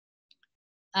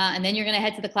 And then you're gonna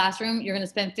head to the classroom. You're gonna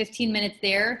spend 15 minutes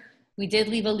there. We did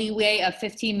leave a leeway of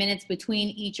 15 minutes between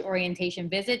each orientation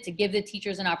visit to give the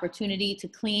teachers an opportunity to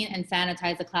clean and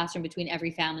sanitize the classroom between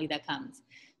every family that comes.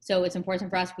 So it's important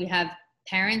for us, we have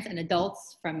parents and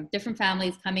adults from different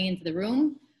families coming into the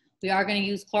room. We are going to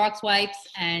use Clorox wipes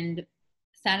and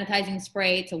sanitizing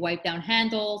spray to wipe down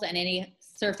handles and any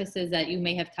surfaces that you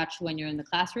may have touched when you're in the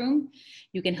classroom.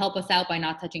 You can help us out by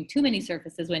not touching too many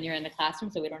surfaces when you're in the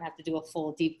classroom so we don't have to do a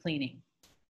full deep cleaning.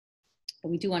 But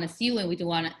we do want to see you, and we do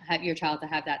want to have your child to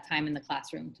have that time in the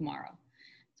classroom tomorrow.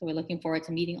 So we're looking forward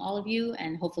to meeting all of you,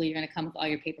 and hopefully you're going to come with all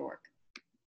your paperwork.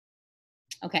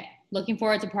 Okay, looking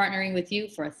forward to partnering with you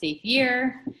for a safe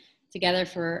year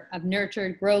together of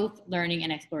nurtured growth, learning,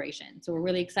 and exploration. So we're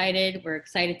really excited. We're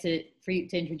excited for you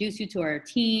to introduce you to our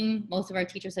team. Most of our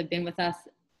teachers have been with us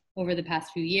over the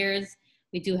past few years.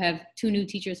 We do have 2 new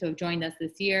teachers who have joined us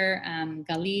this year,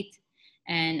 Galit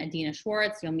and Adina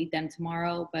Schwartz. You'll meet them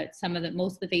tomorrow, but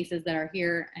most of the faces that are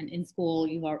here and in school,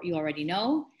 you already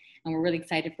know, and we're really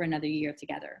excited for another year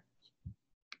together.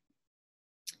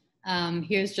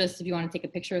 Here's just, if you want to take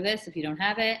a picture of this, if you don't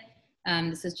have it,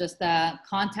 this is just the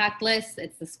contact list.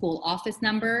 It's the school office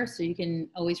number, so you can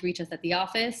always reach us at the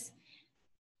office.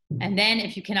 And then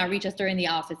if you cannot reach us during the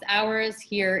office hours,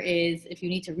 here is if you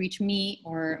need to reach me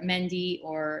or Mendy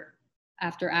or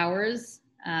after hours,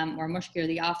 or Mushki or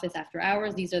the office after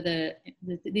hours. These are the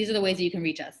ways that you can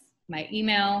reach us. My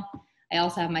email. I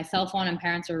also have my cell phone, and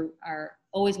parents are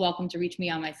always welcome to reach me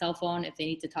on my cell phone if they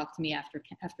need to talk to me after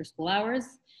school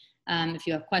hours. If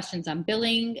you have questions on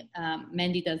billing,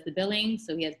 Mendy does the billing.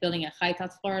 So he has billing at High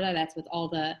Tots, Florida. That's with all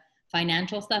the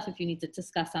financial stuff. If you need to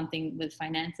discuss something with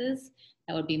finances,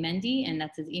 that would be Mendy, and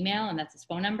that's his email and that's his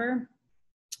phone number.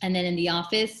 And then in the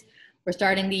office, we're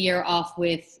starting the year off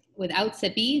without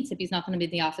Tzipi. Tzipi's not going to be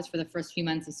in the office for the first few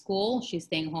months of school. She's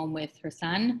staying home with her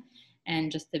son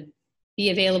and just to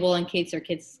be available in case her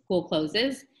kid's school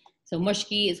closes. So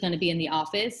Mushki is going to be in the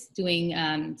office doing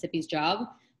Tzipi's job.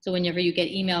 So whenever you get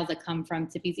emails that come from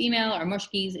Tzipi's email or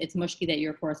Mushki's, it's Mushki that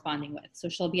you're corresponding with. So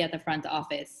she'll be at the front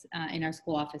office in our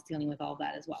school office dealing with all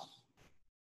that as well.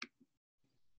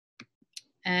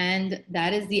 And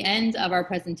that is the end of our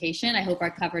presentation. I hope I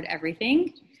covered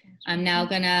everything. I'm now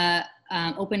gonna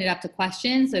open it up to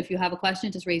questions. So if you have a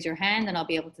question, just raise your hand and I'll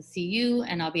be able to see you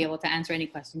and I'll be able to answer any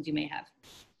questions you may have.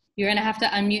 You're gonna have to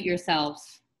unmute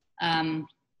yourselves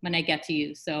when I get to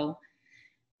you. So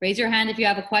raise your hand if you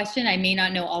have a question. I may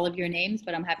not know all of your names,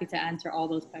 but I'm happy to answer all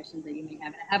those questions that you may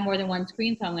have. I have more than one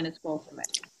screen, so I'm gonna scroll through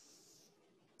it.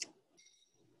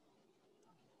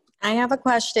 I have a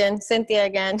question. Cynthia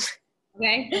again.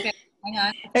 Okay, hang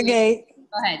on. Okay.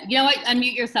 Go ahead. You know what?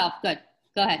 Unmute yourself. Good.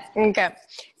 Go ahead. Okay.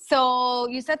 So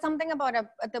you said something about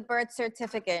the birth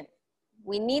certificate.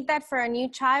 We need that for a new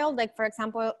child, like for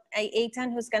example,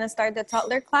 Aitan who's going to start the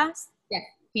toddler class? Yes,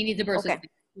 he needs a birth Okay.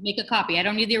 certificate. Make a copy. I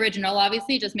don't need the original,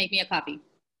 obviously, just make me a copy.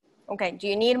 Okay, do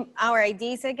you need our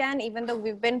IDs again, even though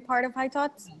we've been part of High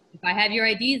Tots? If I have your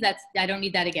IDs, I don't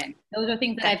need that again. Those are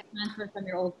things that Okay. I've transferred from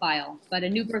your old file, but a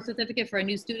new birth certificate for a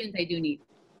new student, I do need.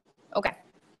 Okay.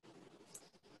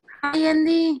 Hi,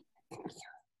 Andy.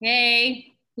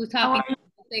 Hey, who's How talking? are you?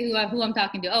 Say who I'm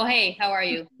talking to. Oh, hey, how are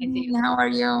you? I see you. How are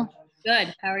you?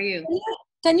 Good, how are you?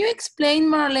 Can you explain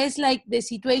more or less like the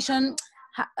situation?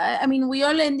 I mean, we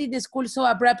all ended the school so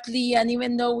abruptly, and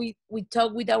even though we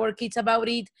talk with our kids about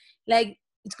it, like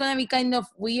it's gonna be kind of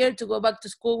weird to go back to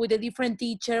school with a different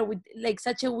teacher with like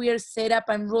such a weird setup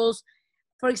and rules.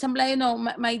 For example, I know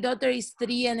my daughter is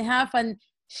 3.5, and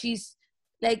she's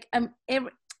like,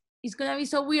 it's gonna be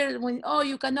so weird when, oh,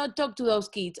 you cannot talk to those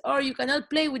kids, or you cannot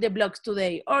play with the blocks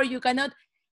today, or you cannot.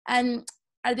 And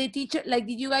are the teacher, like,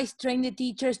 did you guys train the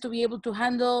teachers to be able to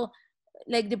handle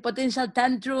like the potential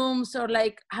tantrums, or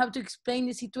like how to explain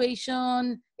the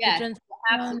situation? Yes, the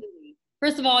absolutely.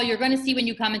 First of all, you're going to see when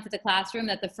you come into the classroom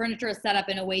that the furniture is set up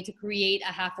in a way to create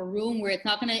a half a room where it's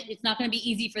not going to be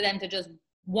easy for them to just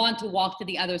want to walk to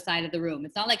the other side of the room.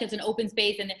 It's not like it's an open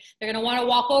space and they're going to want to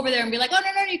walk over there and be like, oh,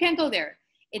 no, you can't go there.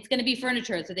 It's going to be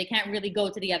furniture, so they can't really go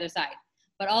to the other side.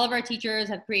 But all of our teachers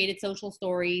have created social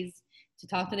stories to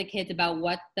talk to the kids about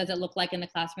what does it look like in the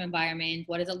classroom environment,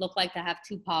 what does it look like to have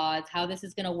 2 pods, how this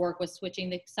is going to work with switching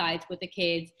the sides with the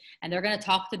kids. And they're going to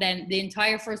talk to them. The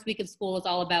entire first week of school is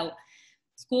all about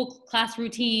school class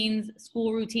routines,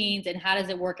 school routines, and how does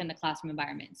it work in the classroom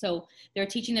environment. So they're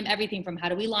teaching them everything from how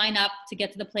do we line up to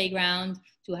get to the playground,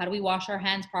 to how do we wash our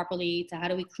hands properly, to how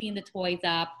do we clean the toys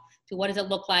up, to what does it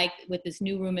look like with this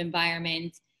new room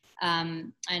environment,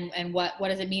 and what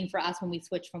does it mean for us when we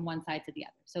switch from one side to the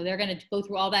other. So they're going to go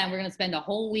through all that, and we're going to spend a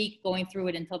whole week going through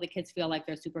it until the kids feel like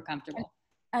they're super comfortable.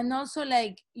 And also,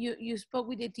 like, you spoke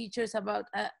with the teachers about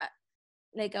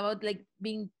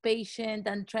being patient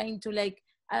and trying to, like,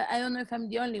 I don't know if I'm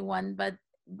the only one, but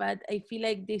I feel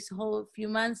like this whole few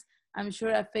months, I'm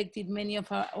sure affected many of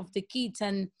the kids,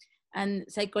 and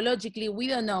psychologically we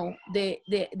don't know the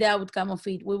outcome of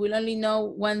it. We will only know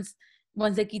once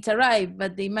the kids arrive,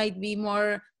 but they might be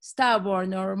more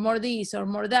stubborn or more this or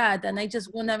more that. And I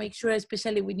just want to make sure,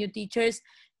 especially with new teachers,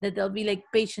 that they'll be like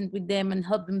patient with them and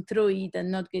help them through it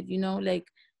and not get, like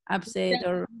upset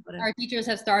or whatever. Our teachers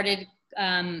have started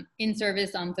in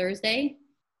service on Thursday.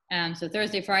 So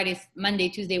Thursday, Friday, Monday,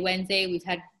 Tuesday, Wednesday, we've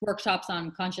had workshops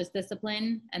on conscious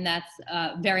discipline, and that's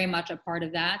very much a part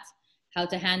of that. How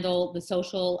to handle the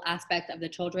social aspect of the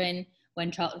children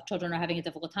when children are having a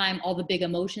difficult time, all the big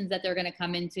emotions that they're going to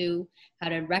come into, how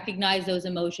to recognize those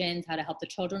emotions, how to help the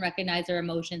children recognize their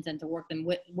emotions and to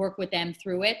work with them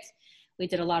through it. We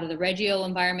did a lot of the Reggio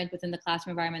environment within the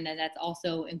classroom environment, and that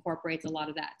also incorporates a lot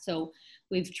of that. So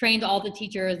we've trained all the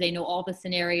teachers, they know all the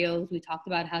scenarios. We talked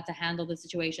about how to handle the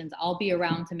situations. I'll be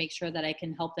around to make sure that I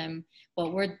can help them.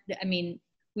 But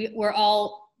we're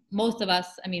all, most of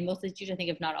the teachers, I think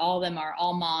if not all of them, are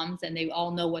all moms, and they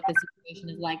all know what the situation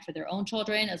is like for their own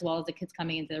children, as well as the kids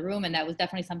coming into the room. And that was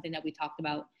definitely something that we talked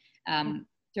about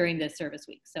during this service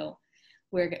week. So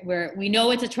we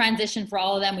know it's a transition for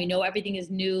all of them. We know everything is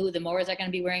new. The mowers are going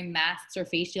to be wearing masks or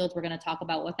face shields. We're going to talk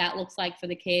about what that looks like for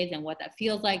the kids and what that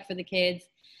feels like for the kids.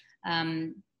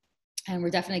 And we're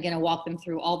definitely going to walk them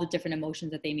through all the different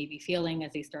emotions that they may be feeling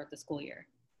as they start the school year.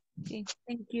 Okay,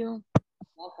 thank you.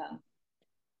 Welcome.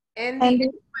 And the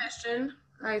question,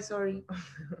 sorry.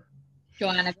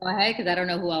 Joanna, go ahead, because I don't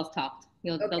know who else talked.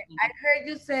 Okay. I heard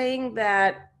you saying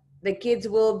that the kids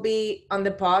will be on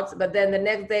the pods, but then the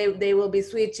next day they will be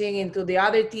switching into the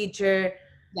other teacher.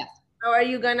 Yes. How are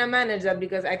you gonna manage that?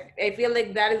 Because I feel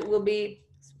like that will be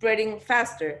spreading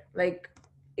faster. Like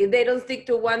if they don't stick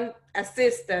to one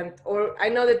assistant, or I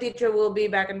know the teacher will be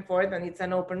back and forth and it's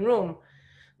an open room,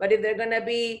 but if they're gonna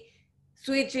be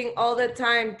switching all the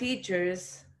time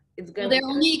teachers, it's gonna they're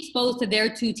only exposed to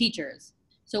their 2 teachers.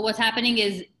 So what's happening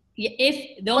is,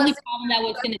 if the only problem that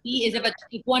was going to be is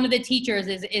if one of the teachers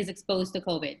is exposed to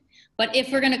COVID. But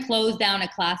if we're going to close down a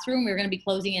classroom, we're going to be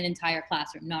closing an entire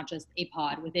classroom, not just a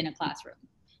pod within a classroom.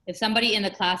 If somebody in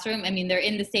the classroom, they're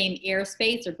in the same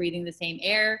airspace, they're breathing the same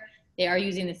air, they are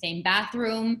using the same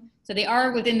bathroom, so they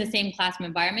are within the same classroom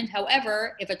environment.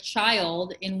 However, if a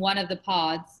child in one of the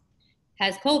pods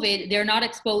has COVID, they're not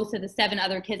exposed to the 7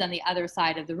 other kids on the other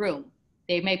side of the room.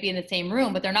 They might be in the same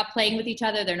room, but they're not playing with each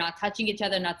other. They're not touching each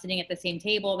other, not sitting at the same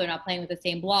table. They're not playing with the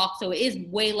same block. So it is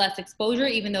way less exposure,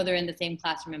 even though they're in the same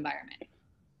classroom environment.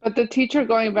 But the teacher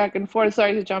going back and forth,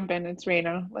 sorry to jump in, it's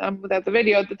Reina. Without the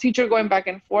video, the teacher going back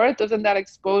and forth, doesn't that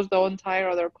expose the entire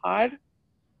other pod?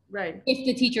 Right. If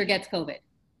the teacher gets COVID.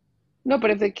 No,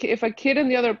 but if a kid in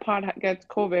the other pod gets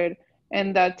COVID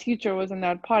and that teacher was in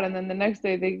that pod, and then the next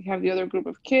day they have the other group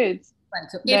of kids, Right.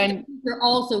 So then if the teacher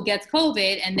also gets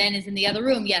COVID and then is in the other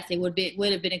room, yes, it would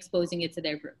have been exposing it to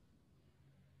their group.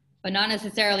 But not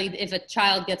necessarily if a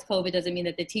child gets COVID doesn't mean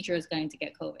that the teacher is going to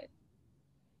get COVID.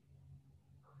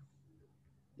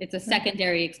 It's a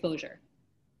secondary exposure.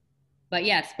 But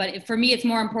yes, for me, it's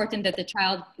more important that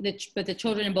the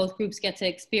children in both groups get to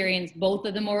experience both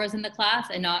of the moras in the class,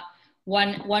 and not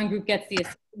one group gets the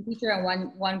assistant teacher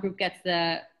and one group gets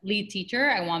the lead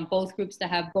teacher. I want both groups to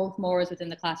have both moras within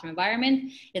the classroom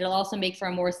environment. It'll also make for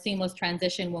a more seamless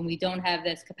transition when we don't have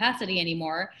this capacity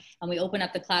anymore and we open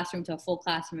up the classroom to a full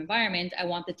classroom environment. I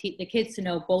want the kids to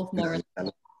know both moras in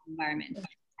the environment.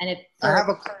 And if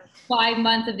for 5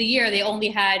 months of the year they only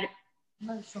had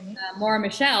Mora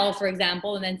Michelle, for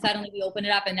example, and then suddenly we open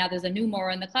it up and now there's a new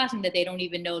Mora in the classroom that they don't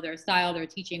even know their style, their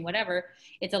teaching, whatever,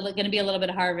 it's going to be a little bit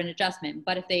harder of an adjustment.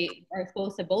 But if they are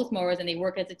exposed to both Moras and they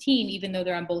work as a team, even though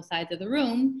they're on both sides of the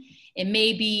room, it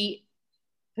may be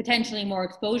potentially more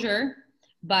exposure,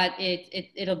 but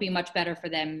it'll be much better for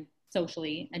them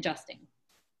socially adjusting.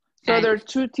 So there are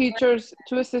 2 teachers,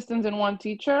 2 assistants, and 1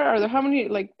 teacher. Are there, how many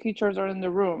teachers are in the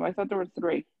room? I thought there were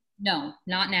 3. No,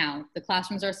 not now. The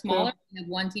classrooms are smaller. We have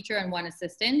 1 teacher and 1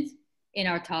 assistant in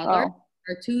our toddler. Oh.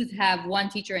 Our twos have 1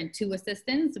 teacher and 2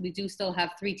 assistants. We do still have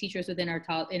 3 teachers within our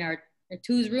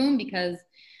twos room because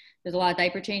there's a lot of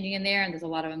diaper changing in there and there's a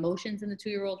lot of emotions in the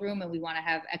 2-year-old room, and we want to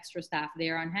have extra staff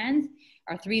there on hand.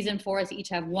 Our 3s and 4s each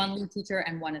have 1 lead teacher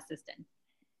and 1 assistant.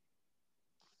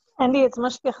 Andy, it's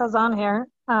Mushki Khazan here.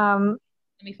 Let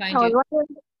me find you.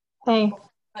 Hey,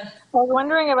 I was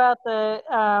wondering about the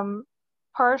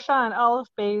Parsha and Aleph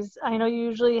Beis. I know you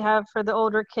usually have for the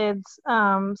older kids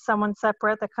someone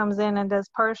separate that comes in and does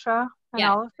Parsha and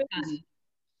Aleph Beis.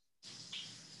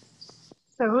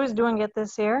 So who's doing it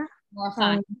this year?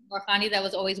 Morkhani, that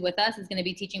was always with us, is going to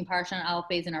be teaching Parsha and Aleph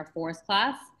Beis in our 4th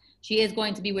class. She is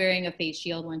going to be wearing a face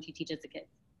shield when she teaches the kids.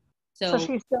 So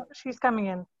she's coming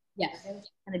in. Yes, going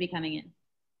to be coming in.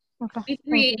 Okay. We've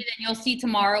created, and you'll see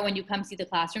tomorrow when you come see the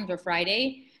classrooms, or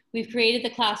Friday, we've created the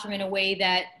classroom in a way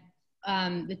that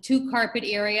the 2 carpet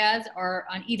areas are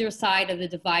on either side of the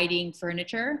dividing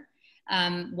furniture.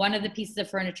 One of the pieces of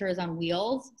furniture is on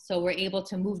wheels, so we're able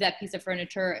to move that piece of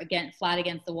furniture flat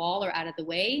against the wall or out of the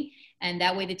way, and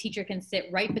that way the teacher can sit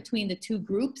right between the 2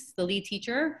 groups, the lead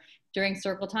teacher, during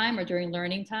circle time or during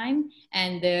learning time,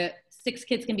 and the 6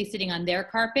 kids can be sitting on their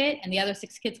carpet and the other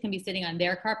 6 kids can be sitting on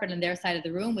their carpet on their side of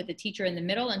the room with the teacher in the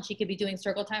middle, and she could be doing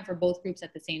circle time for both groups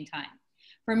at the same time.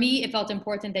 For me, it felt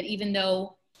important that even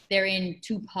though they're in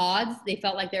 2 pods, they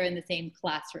felt like they're in the same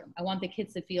classroom. I want the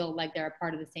kids to feel like they're a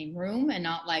part of the same room and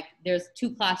not like there's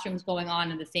 2 classrooms going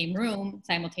on in the same room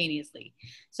simultaneously.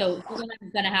 So it's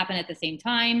going to happen at the same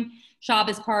time.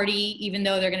 Shabbos party, even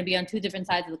though they're going to be on 2 different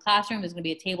sides of the classroom, there's going to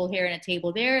be a table here and a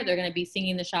table there. They're going to be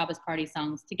singing the Shabbos party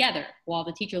songs together while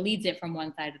the teacher leads it from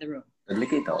one side of the room.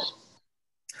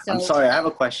 I'm sorry, I have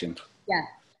a question. Yeah.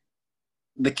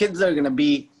 The kids are going to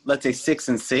be, let's say, 6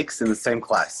 and 6 in the same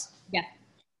class. Yeah.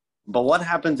 But what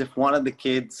happens if one of the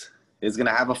kids is going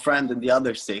to have a friend in the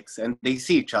other 6 and they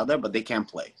see each other, but they can't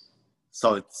play?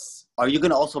 So are you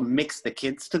going to also mix the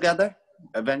kids together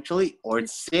eventually? Or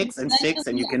it's 6 and 6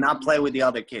 and you cannot play with the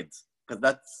other kids?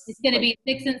 Because it's going to be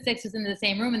 6 and 6 is in the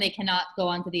same room and they cannot go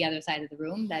on to the other side of the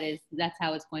room. That's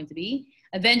how it's going to be.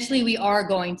 Eventually we are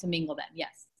going to mingle them.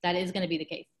 Yes, that is going to be the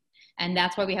case. And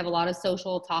that's why we have a lot of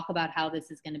social talk about how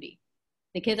this is going to be.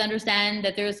 The kids understand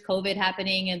that there's COVID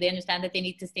happening and they understand that they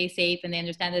need to stay safe, and they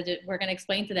understand that we're going to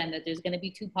explain to them that there's going to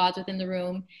be 2 pods within the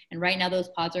room. And right now those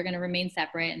pods are going to remain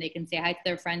separate and they can say hi to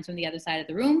their friends from the other side of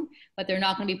the room, but they're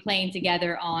not going to be playing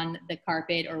together on the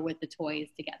carpet or with the toys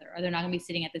together, or they're not going to be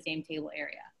sitting at the same table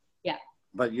area. Yeah.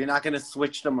 But you're not going to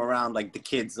switch them around like the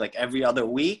kids, like every other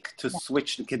week to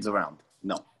switch the kids around.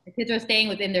 No. The kids are staying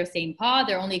within their same pod.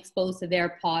 They're only exposed to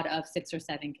their pod of 6 or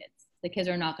 7 kids. The kids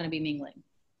are not going to be mingling.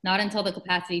 Not until the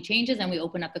capacity changes and we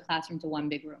open up the classroom to 1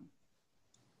 big room.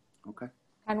 Okay.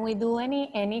 Can we do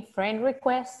any friend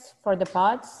requests for the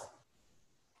pods?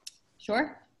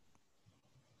 Sure.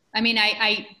 I mean,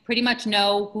 I pretty much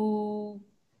know who.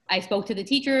 I spoke to the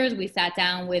teachers. We sat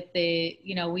down with I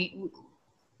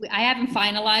haven't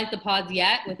finalized the pods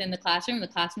yet within the classroom. The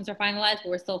classrooms are finalized, but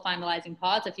we're still finalizing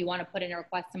pods. If you want to put in a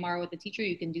request tomorrow with the teacher,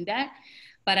 you can do that.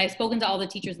 But I've spoken to all the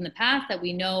teachers in the past that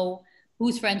we know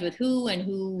who's friends with who and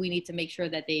who we need to make sure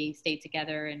that they stay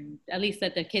together, and at least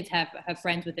that the kids have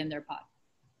friends within their pod.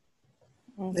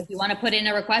 If you want to put in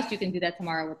a request, you can do that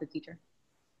tomorrow with the teacher.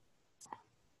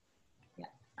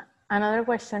 Another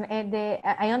question,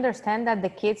 I understand that the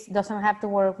kids doesn't have to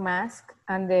wear mask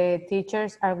and the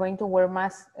teachers are going to wear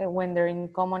masks when they're in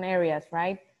common areas,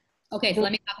 right? Okay, so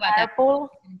let me talk about carpool,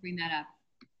 that. Bring that up.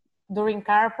 During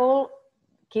carpool,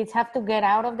 kids have to get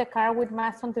out of the car with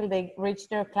masks until they reach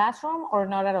their classroom or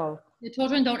not at all? The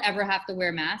children don't ever have to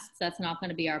wear masks. That's not going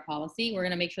to be our policy. We're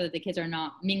going to make sure that the kids are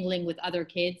not mingling with other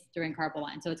kids during carpool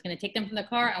line. So it's going to take them from the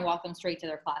car and walk them straight to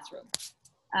their classroom.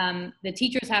 The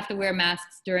teachers have to wear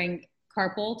masks during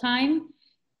carpool time,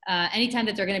 anytime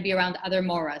that they're going to be around other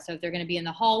Mora. So if they're going to be in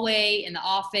the hallway, in the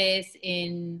office,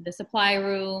 in the supply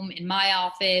room, in my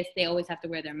office, they always have to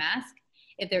wear their mask.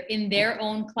 If they're in their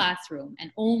own classroom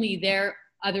and only their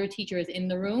other teachers in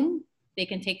the room, they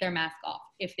can take their mask off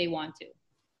if they want to.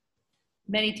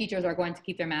 Many teachers are going to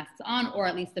keep their masks on, or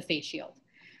at least the face shield.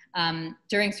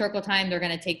 During circle time, they're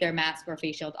going to take their mask or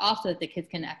face shield off so that the kids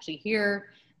can actually hear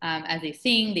as they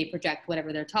sing. They project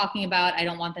whatever they're talking about. I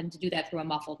don't want them to do that through a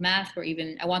muffled mask, or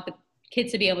even I want the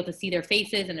kids to be able to see their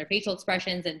faces and their facial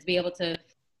expressions and to be able to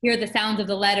hear the sounds of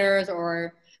the letters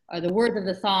or the words of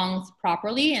the songs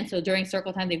properly. And so during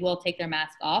circle time, they will take their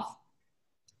mask off.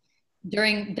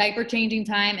 During diaper changing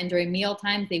time and during meal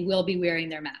times, they will be wearing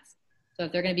their mask. So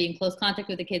if they're going to be in close contact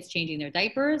with the kids changing their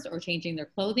diapers or changing their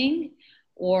clothing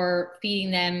or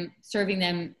feeding them, serving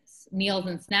them meals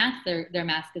and snacks, their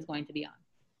mask is going to be on.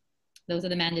 Those are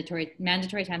the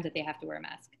mandatory times that they have to wear a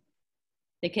mask.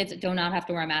 The kids do not have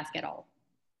to wear a mask at all.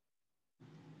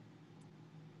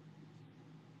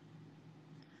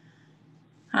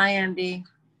 Hi, Andy.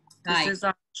 Hi. This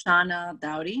is Shana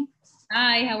Dowdy.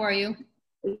 Hi, how are you?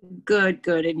 Good,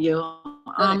 and you?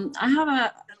 I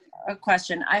have a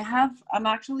question. I'm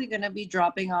actually going to be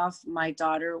dropping off my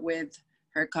daughter with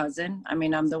her cousin. I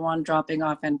mean, I'm the one dropping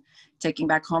off and taking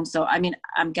back home. So, I mean,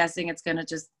 I'm guessing it's going to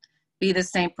just be the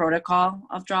same protocol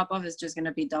of drop off. It's just going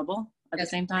to be double at the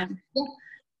same time.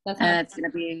 Yeah. And it's going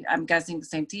to be, I'm guessing, the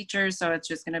same teacher. So it's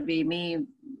just going to be me,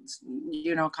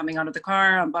 you know, coming out of the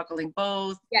car, unbuckling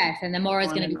both. Yes, and the Mora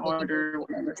is going to be order,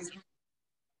 whatever.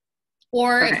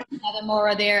 Or if there's another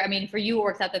Mora there, I mean, for you, it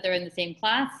works out that they're in the same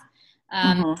class.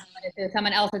 But if there's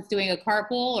someone else that's doing a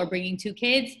carpool or bringing two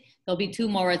kids, there'll be two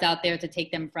Moras out there to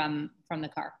take them from the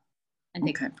car. And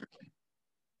take them.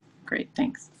 Great,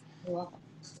 thanks. You're welcome.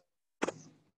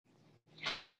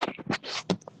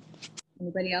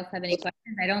 Anybody else have any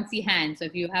questions? I don't see hands. So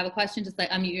if you have a question, just like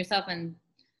unmute yourself and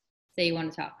say you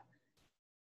want to talk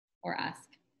or ask.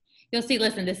 You'll see,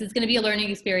 listen, this is going to be a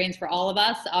learning experience for all of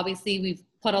us. Obviously, we've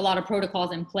put a lot of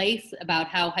protocols in place about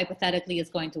how hypothetically it's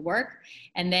going to work.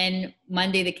 And then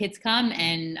Monday the kids come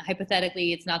and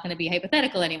hypothetically it's not going to be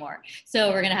hypothetical anymore. So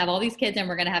we're going to have all these kids and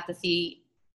we're going to have to see,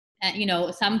 you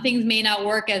know, some things may not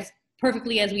work as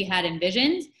perfectly as we had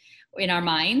envisioned in our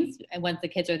minds and once the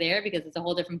kids are there, because it's a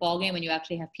whole different ballgame when you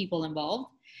actually have people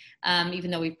involved, even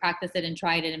though we've practiced it and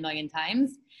tried it a million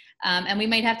times. And we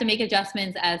might have to make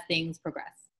adjustments as things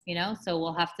progress. You know, so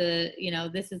we'll have to, you know,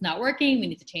 this is not working. We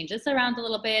need to change this around a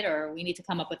little bit, or we need to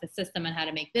come up with a system on how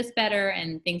to make this better,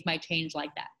 and things might change like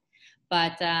that.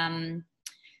 But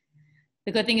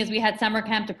the good thing is we had summer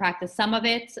camp to practice some of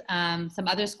it. Some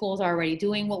other schools are already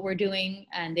doing what we're doing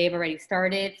and they've already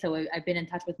started. So I've been in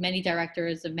touch with many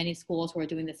directors of many schools who are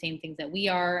doing the same things that we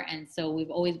are. And so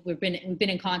we've been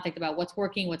in contact about what's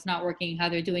working, what's not working, how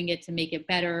they're doing it to make it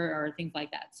better or things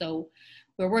like that. So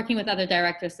we're working with other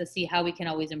directors to see how we can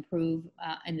always improve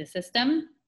in the system.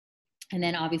 And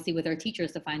then obviously with our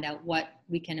teachers to find out what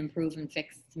we can improve and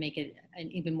fix to make it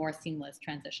an even more seamless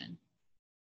transition.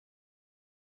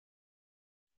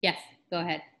 Yes, go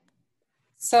ahead.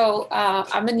 So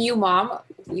I'm a new mom.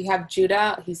 We have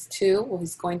Judah, he's 2, well,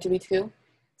 he's going to be 2.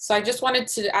 So I just wanted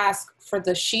to ask for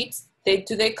the sheets,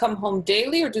 do they come home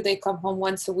daily or do they come home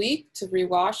once a week to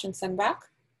rewash and send back?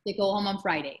 They go home on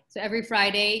Friday. So every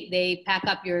Friday they pack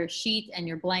up your sheet and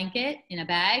your blanket in a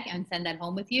bag and send that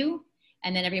home with you.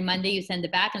 And then every Monday you send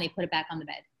it back and they put it back on the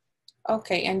bed.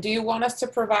 Okay, and do you want us to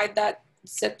provide that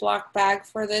Ziploc bag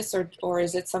for this, or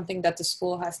is it something that the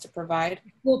school has to provide?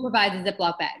 The school provides a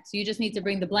Ziploc bag. So you just need to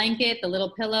bring the blanket, the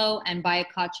little pillow, and buy a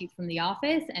cot sheet from the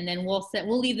office. And then we'll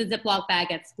leave the Ziploc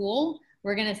bag at school.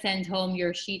 We're gonna send home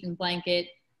your sheet and blanket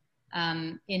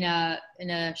in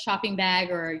a shopping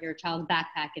bag or your child's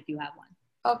backpack if you have one.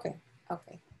 Okay,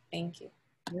 okay, thank you.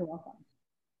 You're welcome.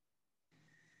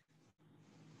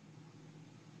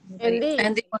 Andy.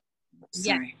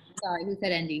 Yeah, sorry, who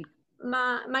said Andy?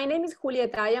 My name is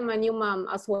Julieta. I am a new mom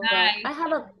as well. Hi.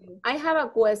 I have a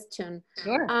question.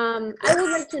 Sure. I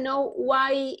would like to know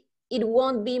why it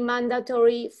won't be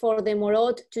mandatory for the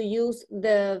Morot to use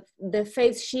the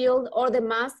face shield or the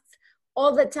masks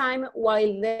all the time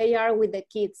while they are with the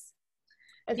kids.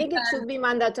 I think it should be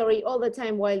mandatory all the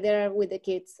time while they're with the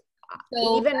kids.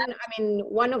 So, even, I mean,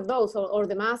 one of those, or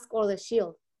the mask or the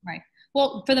shield. Right.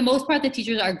 Well, for the most part, the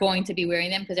teachers are going to be wearing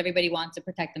them because everybody wants to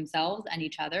protect themselves and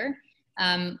each other.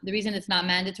 The reason it's not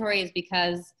mandatory is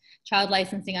because child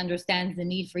licensing understands the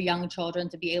need for young children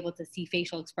to be able to see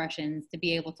facial expressions, to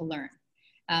be able to learn.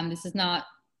 This is not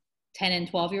 10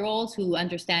 and 12-year-olds who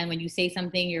understand when you say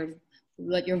something,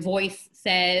 what your voice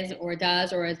says or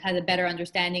does, or has a better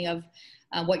understanding of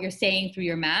what you're saying through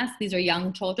your mask. These are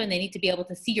young children. They need to be able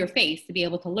to see your face to be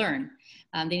able to learn.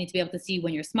 They need to be able to see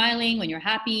when you're smiling, when you're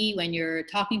happy, when you're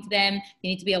talking to them. They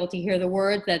need to be able to hear the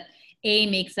words that A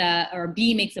makes or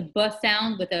B makes a B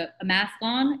sound with a mask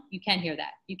on. You can't hear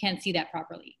that. You can't see that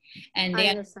properly. And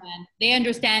they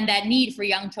understand that need for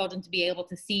young children to be able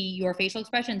to see your facial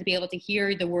expression, to be able to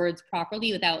hear the words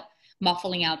properly without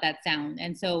muffling out that sound.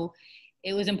 And so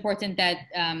it was important that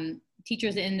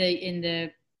teachers in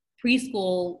the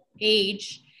preschool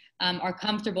age are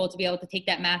comfortable to be able to take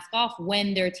that mask off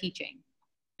when they're teaching.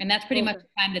 And that's pretty much the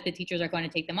time that the teachers are going to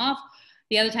take them off.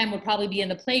 The other time will probably be in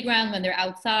the playground when they're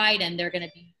outside and they're going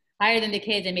to be higher than the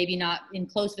kids and maybe not in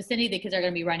close vicinity. The kids are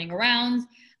going to be running around.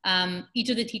 Each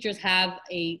of the teachers have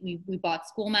we bought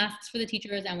school masks for the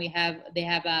teachers, and they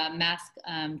have a mask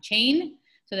chain.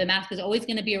 So the mask is always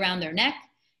going to be around their neck.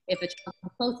 If a child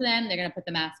comes close to them, they're going to put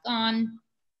the mask on.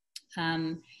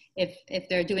 If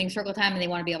they're doing circle time and they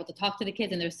want to be able to talk to the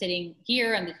kids and they're sitting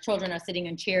here and the children are sitting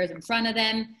in chairs in front of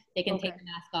them, they can take the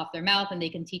mask off their mouth and they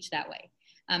can teach that way.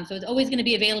 So it's always going to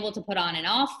be available to put on and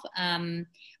off,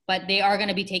 but they are going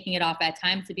to be taking it off at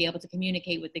times to be able to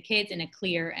communicate with the kids in a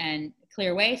clear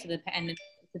way so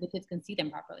the kids can see them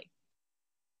properly.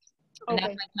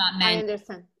 Okay,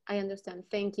 I understand.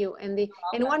 Thank you. And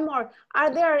one more,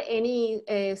 are there any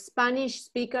Spanish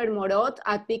speaker Morot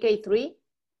at PK3?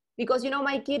 Because,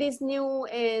 my kid is new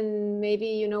and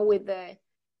maybe, with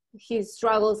he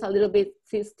struggles a little bit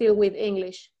still with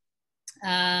English.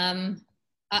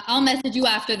 I'll message you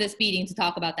after this meeting to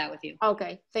talk about that with you.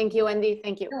 Okay. Thank you, Andy.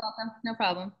 Thank you. You're welcome. No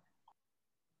problem.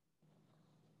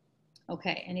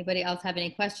 Okay. Anybody else have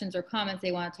any questions or comments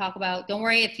they want to talk about? Don't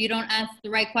worry if you don't ask the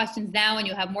right questions now and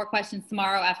you have more questions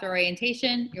tomorrow after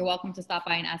orientation. You're welcome to stop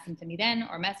by and ask them to me then,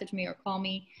 or message me or call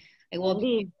me. I will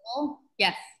be available.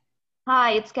 Yes.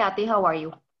 Hi, it's Kathy. How are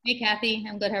you? Hey, Kathy.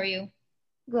 I'm good. How are you?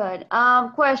 Good.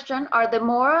 Question, are the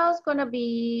Moras going to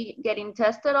be getting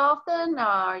tested often?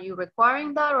 Are you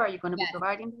requiring that, or are you going to be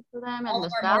providing that to them and the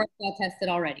staff? Moras got tested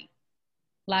already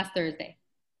last Thursday.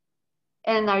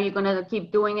 And are you going to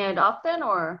keep doing it often,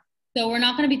 or? So we're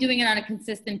not going to be doing it on a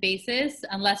consistent basis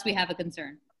unless we have a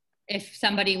concern. If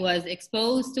somebody was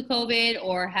exposed to COVID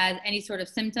or has any sort of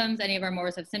symptoms, any of our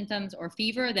Moras have symptoms or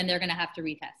fever, then they're going to have to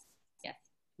retest. Yes.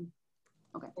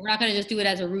 Okay. We're not going to just do it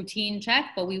as a routine check,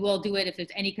 but we will do it if there's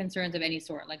any concerns of any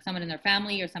sort, like someone in their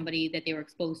family or somebody that they were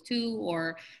exposed to,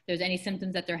 or there's any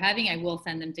symptoms that they're having, I will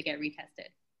send them to get retested.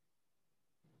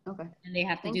 Okay. And they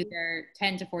have to do their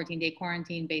 10 to 14-day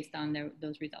quarantine based on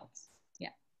those results. Yeah.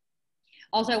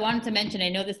 Also, I wanted to mention, I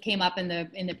know this came up in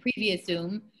the previous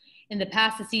Zoom. In the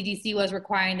past, the CDC was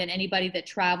requiring that anybody that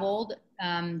traveled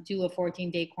do a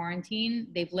 14-day quarantine.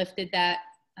 They've lifted that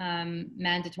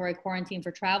mandatory quarantine for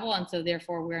travel, and so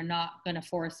therefore we're not going to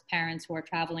force parents who are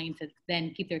traveling to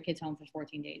then keep their kids home for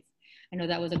 14 days. I know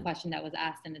that was a question that was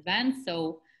asked in advance,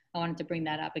 so I wanted to bring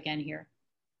that up again here.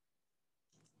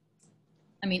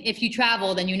 I mean, if you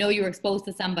traveled and you were exposed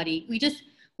to somebody,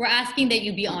 we're asking that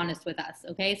you be honest with us,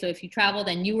 okay? So if you traveled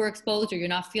and you were exposed, or you're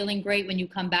not feeling great when you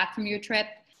come back from your trip,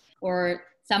 or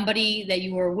somebody that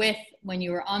you were with when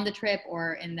you were on the trip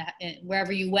or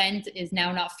wherever you went is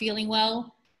now not feeling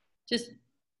well, just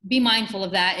be mindful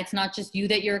of that. It's not just you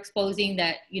that you're exposing,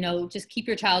 that, just keep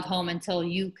your child home until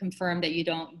you confirm that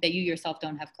you yourself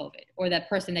don't have COVID, or that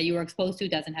person that you were exposed to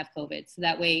doesn't have COVID. So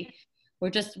that way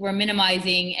we're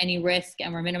minimizing any risk,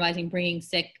 and we're minimizing bringing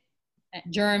sick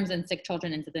germs and sick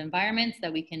children into the environment so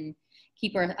that we can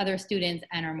keep our other students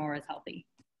and our Moras healthy.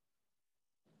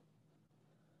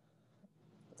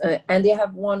 Andy, I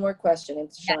have one more question.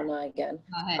 It's Shauna again.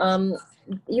 Go ahead.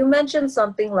 You mentioned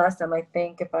something last time, I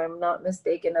think, if I'm not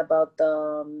mistaken, about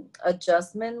the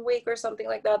adjustment week or something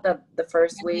like that, the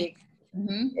first week.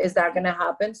 Mm-hmm. Is that going to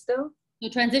happen still? So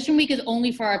transition week is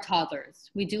only for our toddlers.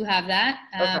 We do have that.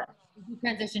 Okay. We do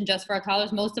transition just for our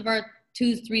toddlers. Most of our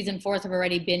 2s, 3s, and 4s have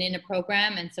already been in a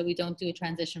program, and so we don't do a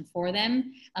transition for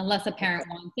them unless a parent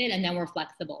wants it, and then we're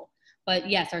flexible. But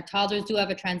yes, our toddlers do have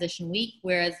a transition week,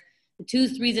 whereas The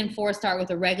 2s, 3s, and 4s start with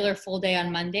a regular full day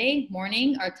on Monday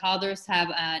morning. Our toddlers have,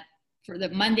 for the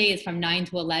Monday is from 9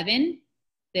 to 11.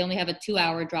 They only have a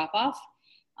 2-hour drop off.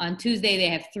 On Tuesday, they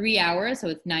have 3 hours, so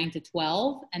it's 9 to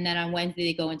 12. And then on Wednesday,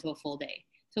 they go into a full day.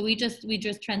 So we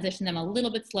just transition them a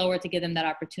little bit slower to give them that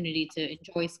opportunity to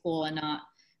enjoy school and not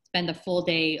spend a full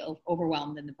day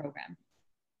overwhelmed in the program.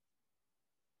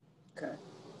 Okay.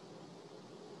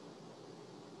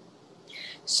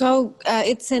 So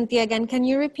it's Cynthia again. Can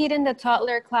you repeat in the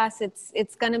toddler class?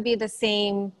 It's going to be the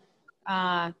same,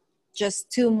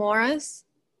 just 2 moras?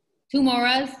 2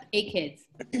 moras, 8 kids.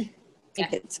 8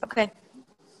 kids. Okay.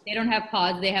 They don't have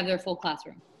pods. They have their full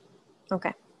classroom.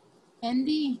 Okay.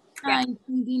 Andy, hi,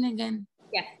 Dean again.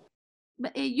 Yes.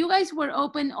 But you guys were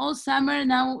open all summer.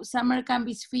 Now summer camp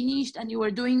is finished, and you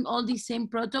were doing all the same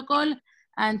protocol.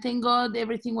 And thank God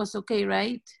everything was okay,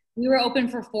 right? We were open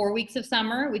for 4 weeks of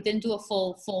summer. We didn't do a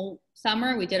full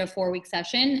summer. We did a 4-week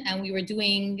session, and we were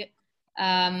doing,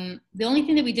 the only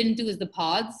thing that we didn't do is the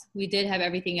pods. We did have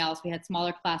everything else. We had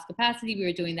smaller class capacity. We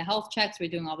were doing the health checks. We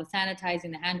were doing all the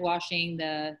sanitizing, the hand washing,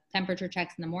 the temperature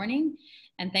checks in the morning.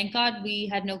 And thank God we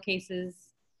had no cases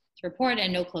to report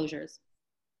and no closures.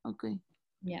 Okay.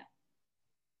 Yeah.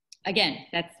 Again,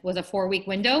 that was a 4-week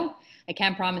window. I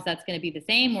can't promise that's going to be the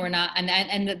same. We're not,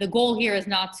 and the goal here is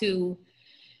not to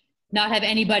not have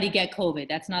anybody get COVID.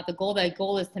 That's not the goal. The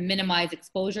goal is to minimize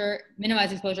exposure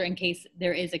in case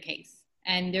there is a case.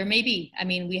 And there may be. I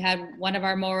mean, we had one of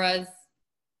our moras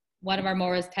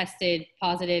tested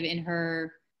positive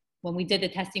when we did the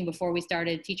testing before we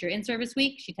started teacher in-service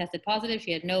week. She tested positive.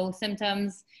 She had no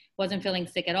symptoms, wasn't feeling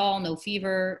sick at all, no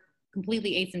fever,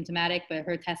 completely asymptomatic, but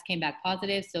her test came back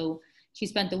positive. So she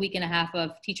spent a week and a half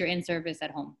of teacher in-service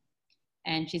at home.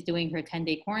 And she's doing her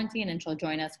 10-day quarantine, and she'll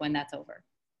join us when that's over.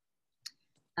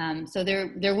 So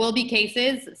there will be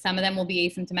cases. Some of them will be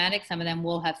asymptomatic. Some of them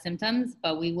will have symptoms,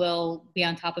 but we will be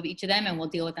on top of each of them, and we'll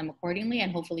deal with them accordingly.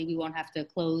 And hopefully we won't have to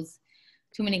close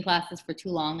too many classes for too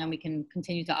long, and we can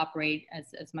continue to operate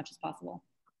as much as possible.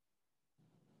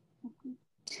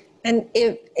 And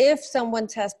if someone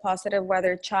tests positive,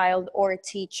 whether child or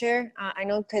teacher, I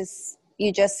know because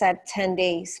you just said 10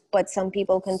 days, but some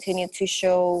people continue to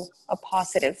show a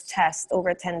positive test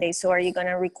over 10 days. So are you going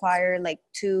to require like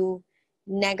 2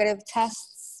 negative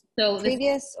tests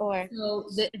previous or? So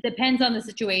it depends on the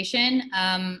situation.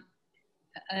 An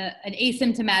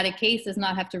asymptomatic case does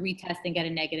not have to retest and get a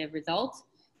negative result.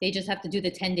 They just have to do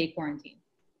the 10-day quarantine.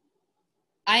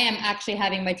 I am actually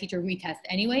having my teacher retest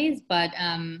anyways, but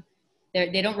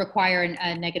they don't require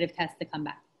a negative test to come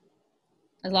back.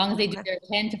 As long as they do their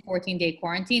 10 to 14-day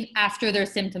quarantine after their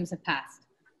symptoms have passed.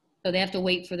 So they have to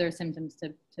wait for their symptoms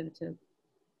to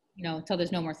until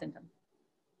there's no more symptoms.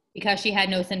 Because she had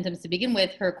no symptoms to begin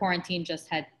with, her quarantine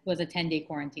was a 10-day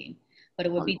quarantine. But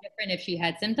it would be different if she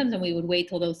had symptoms, and we would wait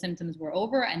till those symptoms were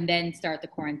over and then start the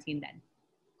quarantine then.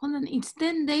 Hold on, it's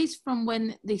 10 days from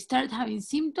when they start having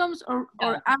symptoms or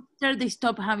after they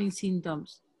stop having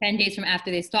symptoms? 10 days from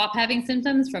after they stop having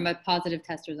symptoms from a positive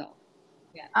test result.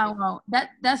 Yeah. Oh, wow.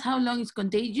 That's how long it's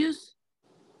contagious?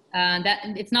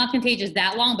 It's not contagious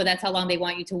that long, but that's how long they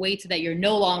want you to wait so that you're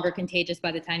no longer contagious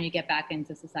by the time you get back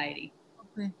into society.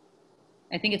 Okay.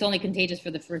 I think it's only contagious for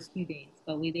the first few days,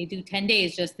 but they do 10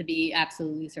 days just to be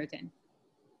absolutely certain.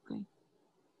 Okay.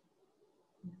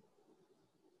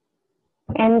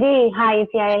 Andy, hi,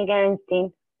 it's Yael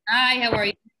Gerenstein. Hi, how are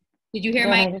you? Did you hear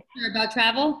my answer about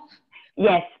travel?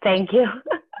 Yes, thank you.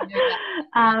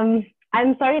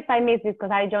 I'm sorry if I missed this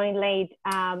because I joined late.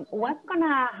 What's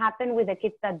gonna happen with the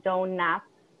kids that don't nap?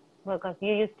 Because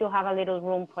you used to have a little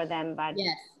room for them, but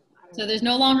yes. So there's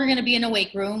no longer going to be an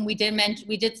awake room. We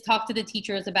did talk to the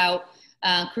teachers about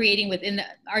creating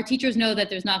our teachers know that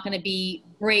there's not going to be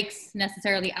breaks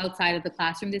necessarily outside of the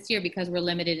classroom this year because we're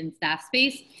limited in staff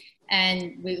space,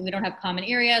 and we don't have common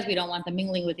areas. We don't want them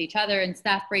mingling with each other in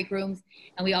staff break rooms,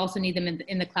 and we also need them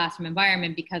in the classroom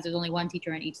environment because there's only one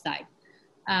teacher on each side.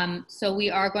 So we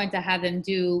are going to have them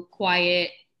do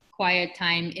quiet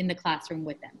time in the classroom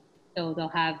with them. So they'll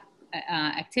have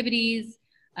activities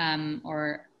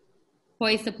or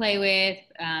toys to play with.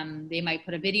 They might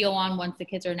put a video on once the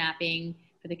kids are napping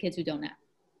for the kids who don't nap.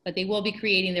 But they will be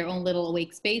creating their own little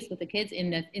awake space with the kids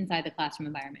inside the classroom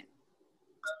environment.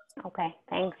 Okay,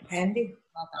 thanks. Andy?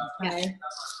 Welcome. Hi.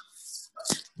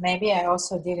 Maybe I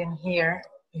also didn't hear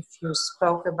if you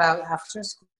spoke about after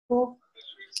school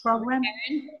program.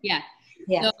 Yeah.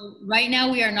 So right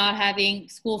now we are not having,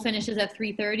 school finishes at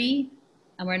 3:30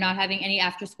 and we're not having any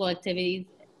after school activities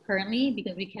currently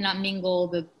because we cannot mingle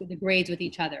the grades with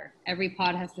each other. Every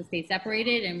pod has to stay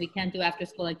separated and we can't do after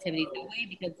school activities that way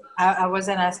because I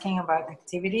wasn't asking about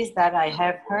activities that I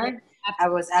have heard. I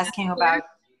was asking about,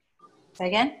 say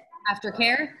again?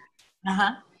 Aftercare?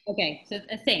 Uh-huh. Okay, so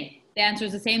the same. The answer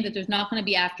is the same, that there's not going to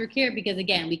be aftercare because,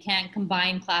 again, we can't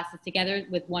combine classes together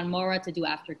with one MORA to do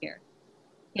aftercare.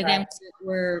 Because then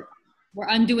we're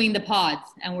undoing the pods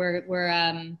and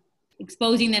we're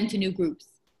exposing them to new groups.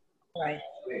 Right.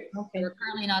 Okay. We're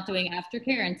currently not doing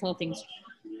aftercare until things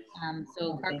change.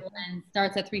 So carpool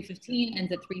starts at 3:15,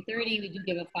 ends at 3:30. We do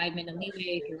give a 5-minute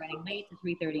leeway if you're running late to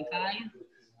 3:35.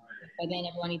 But then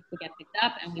everyone needs to get picked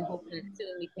up, and we hope that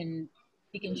soon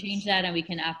we can change that, and we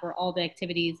can offer all the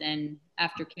activities and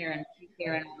aftercare and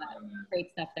pre-care and all that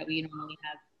great stuff that we normally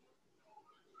have.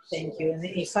 Thank you. And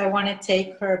if I want to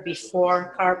take her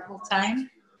before carpool time?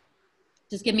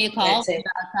 Just give me a call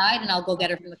outside, and I'll go get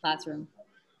her from the classroom.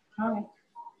 All right.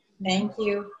 Thank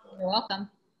you. You're welcome.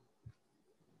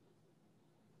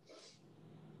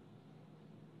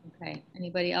 Okay.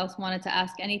 Anybody else wanted to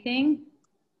ask anything?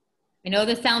 I know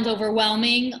this sounds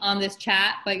overwhelming on this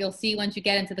chat, but you'll see once you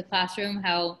get into the classroom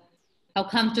how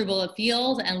comfortable it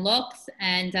feels and looks.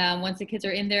 And once the kids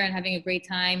are in there and having a great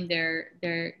time,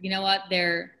 you know what,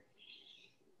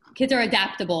 kids are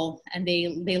adaptable and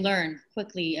they learn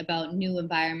quickly about new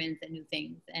environments and new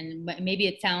things. And maybe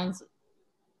it sounds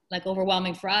like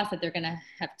overwhelming for us that they're going to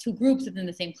have two groups within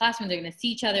the same classroom. They're going to see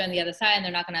each other on the other side and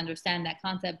they're not going to understand that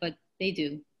concept, but they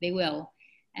do, they will.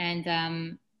 And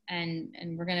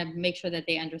we're going to make sure that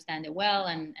they understand it well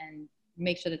and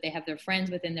make sure that they have their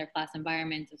friends within their class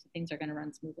environment, so things are going to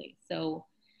run smoothly. So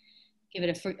give it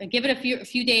a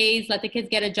few days, let the kids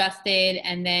get adjusted,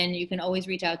 and then you can always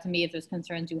reach out to me if there's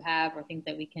concerns you have or things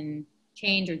that we can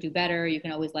change or do better. You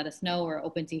can always let us know. We're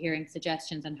open to hearing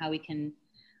suggestions on how we can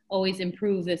always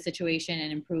improve the situation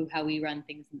and improve how we run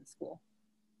things in the school.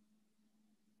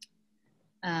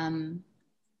 And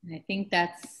I think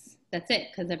that's it,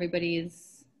 because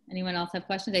anyone else have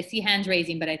questions? I see hands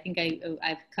raising, but I think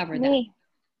I've covered that. Okay.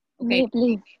 Me,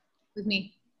 please. With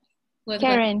me.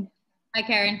 Karen. Hi,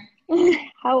 Karen.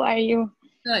 How are you?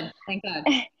 Good, thank God.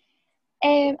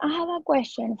 I have a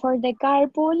question for the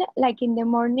carpool, like in the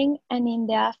morning and in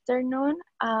the afternoon.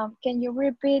 Can you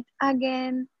repeat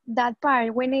again that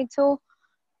part? We need to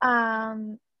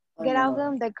get out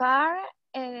of the car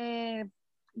and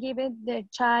give it the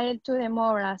child to the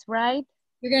MORAs, right?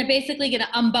 You're going to basically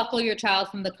unbuckle your child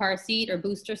from the car seat or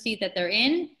booster seat that they're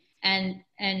in and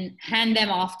hand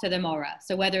them off to the MORA.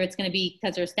 So whether it's going to be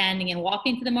because they're standing and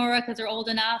walking to the MORA because they're old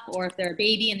enough, or if they're a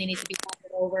baby and they need to be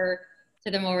handed over to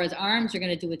the MORA's arms, you're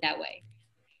going to do it that way.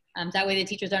 So that way the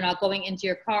teachers are not going into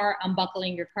your car,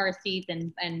 unbuckling your car seats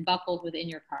and buckled within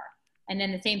your car. And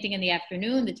then the same thing in the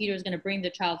afternoon, the teacher is going to bring the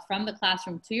child from the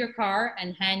classroom to your car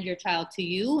and hand your child to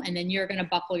you, and then you're going to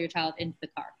buckle your child into the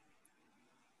car.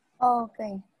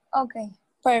 Okay,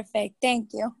 perfect.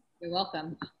 Thank you. You're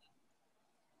welcome.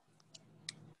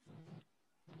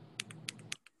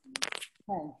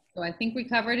 Okay, so I think we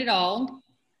covered it all.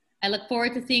 I look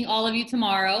forward to seeing all of you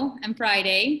tomorrow and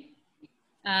Friday,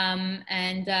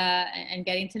 and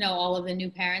getting to know all of the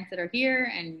new parents that are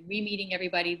here and re-meeting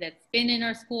everybody that's been in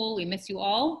our school. We miss you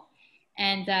all,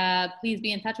 and please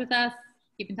be in touch with us.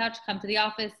 Keep in touch, come to the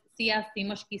office, see us, see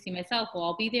Mushki, see myself. We'll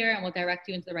all be there, and we'll direct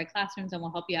you into the right classrooms, and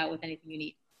we'll help you out with anything you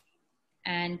need.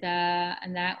 And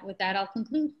with that, I'll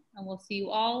conclude, and we'll see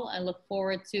you all. I look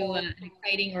forward to an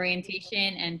exciting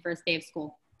orientation and first day of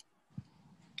school.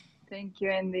 Thank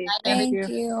you, Andy. Thank you.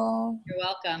 You're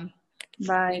welcome.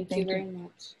 Bye. Thank you very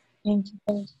much. Thank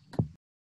you.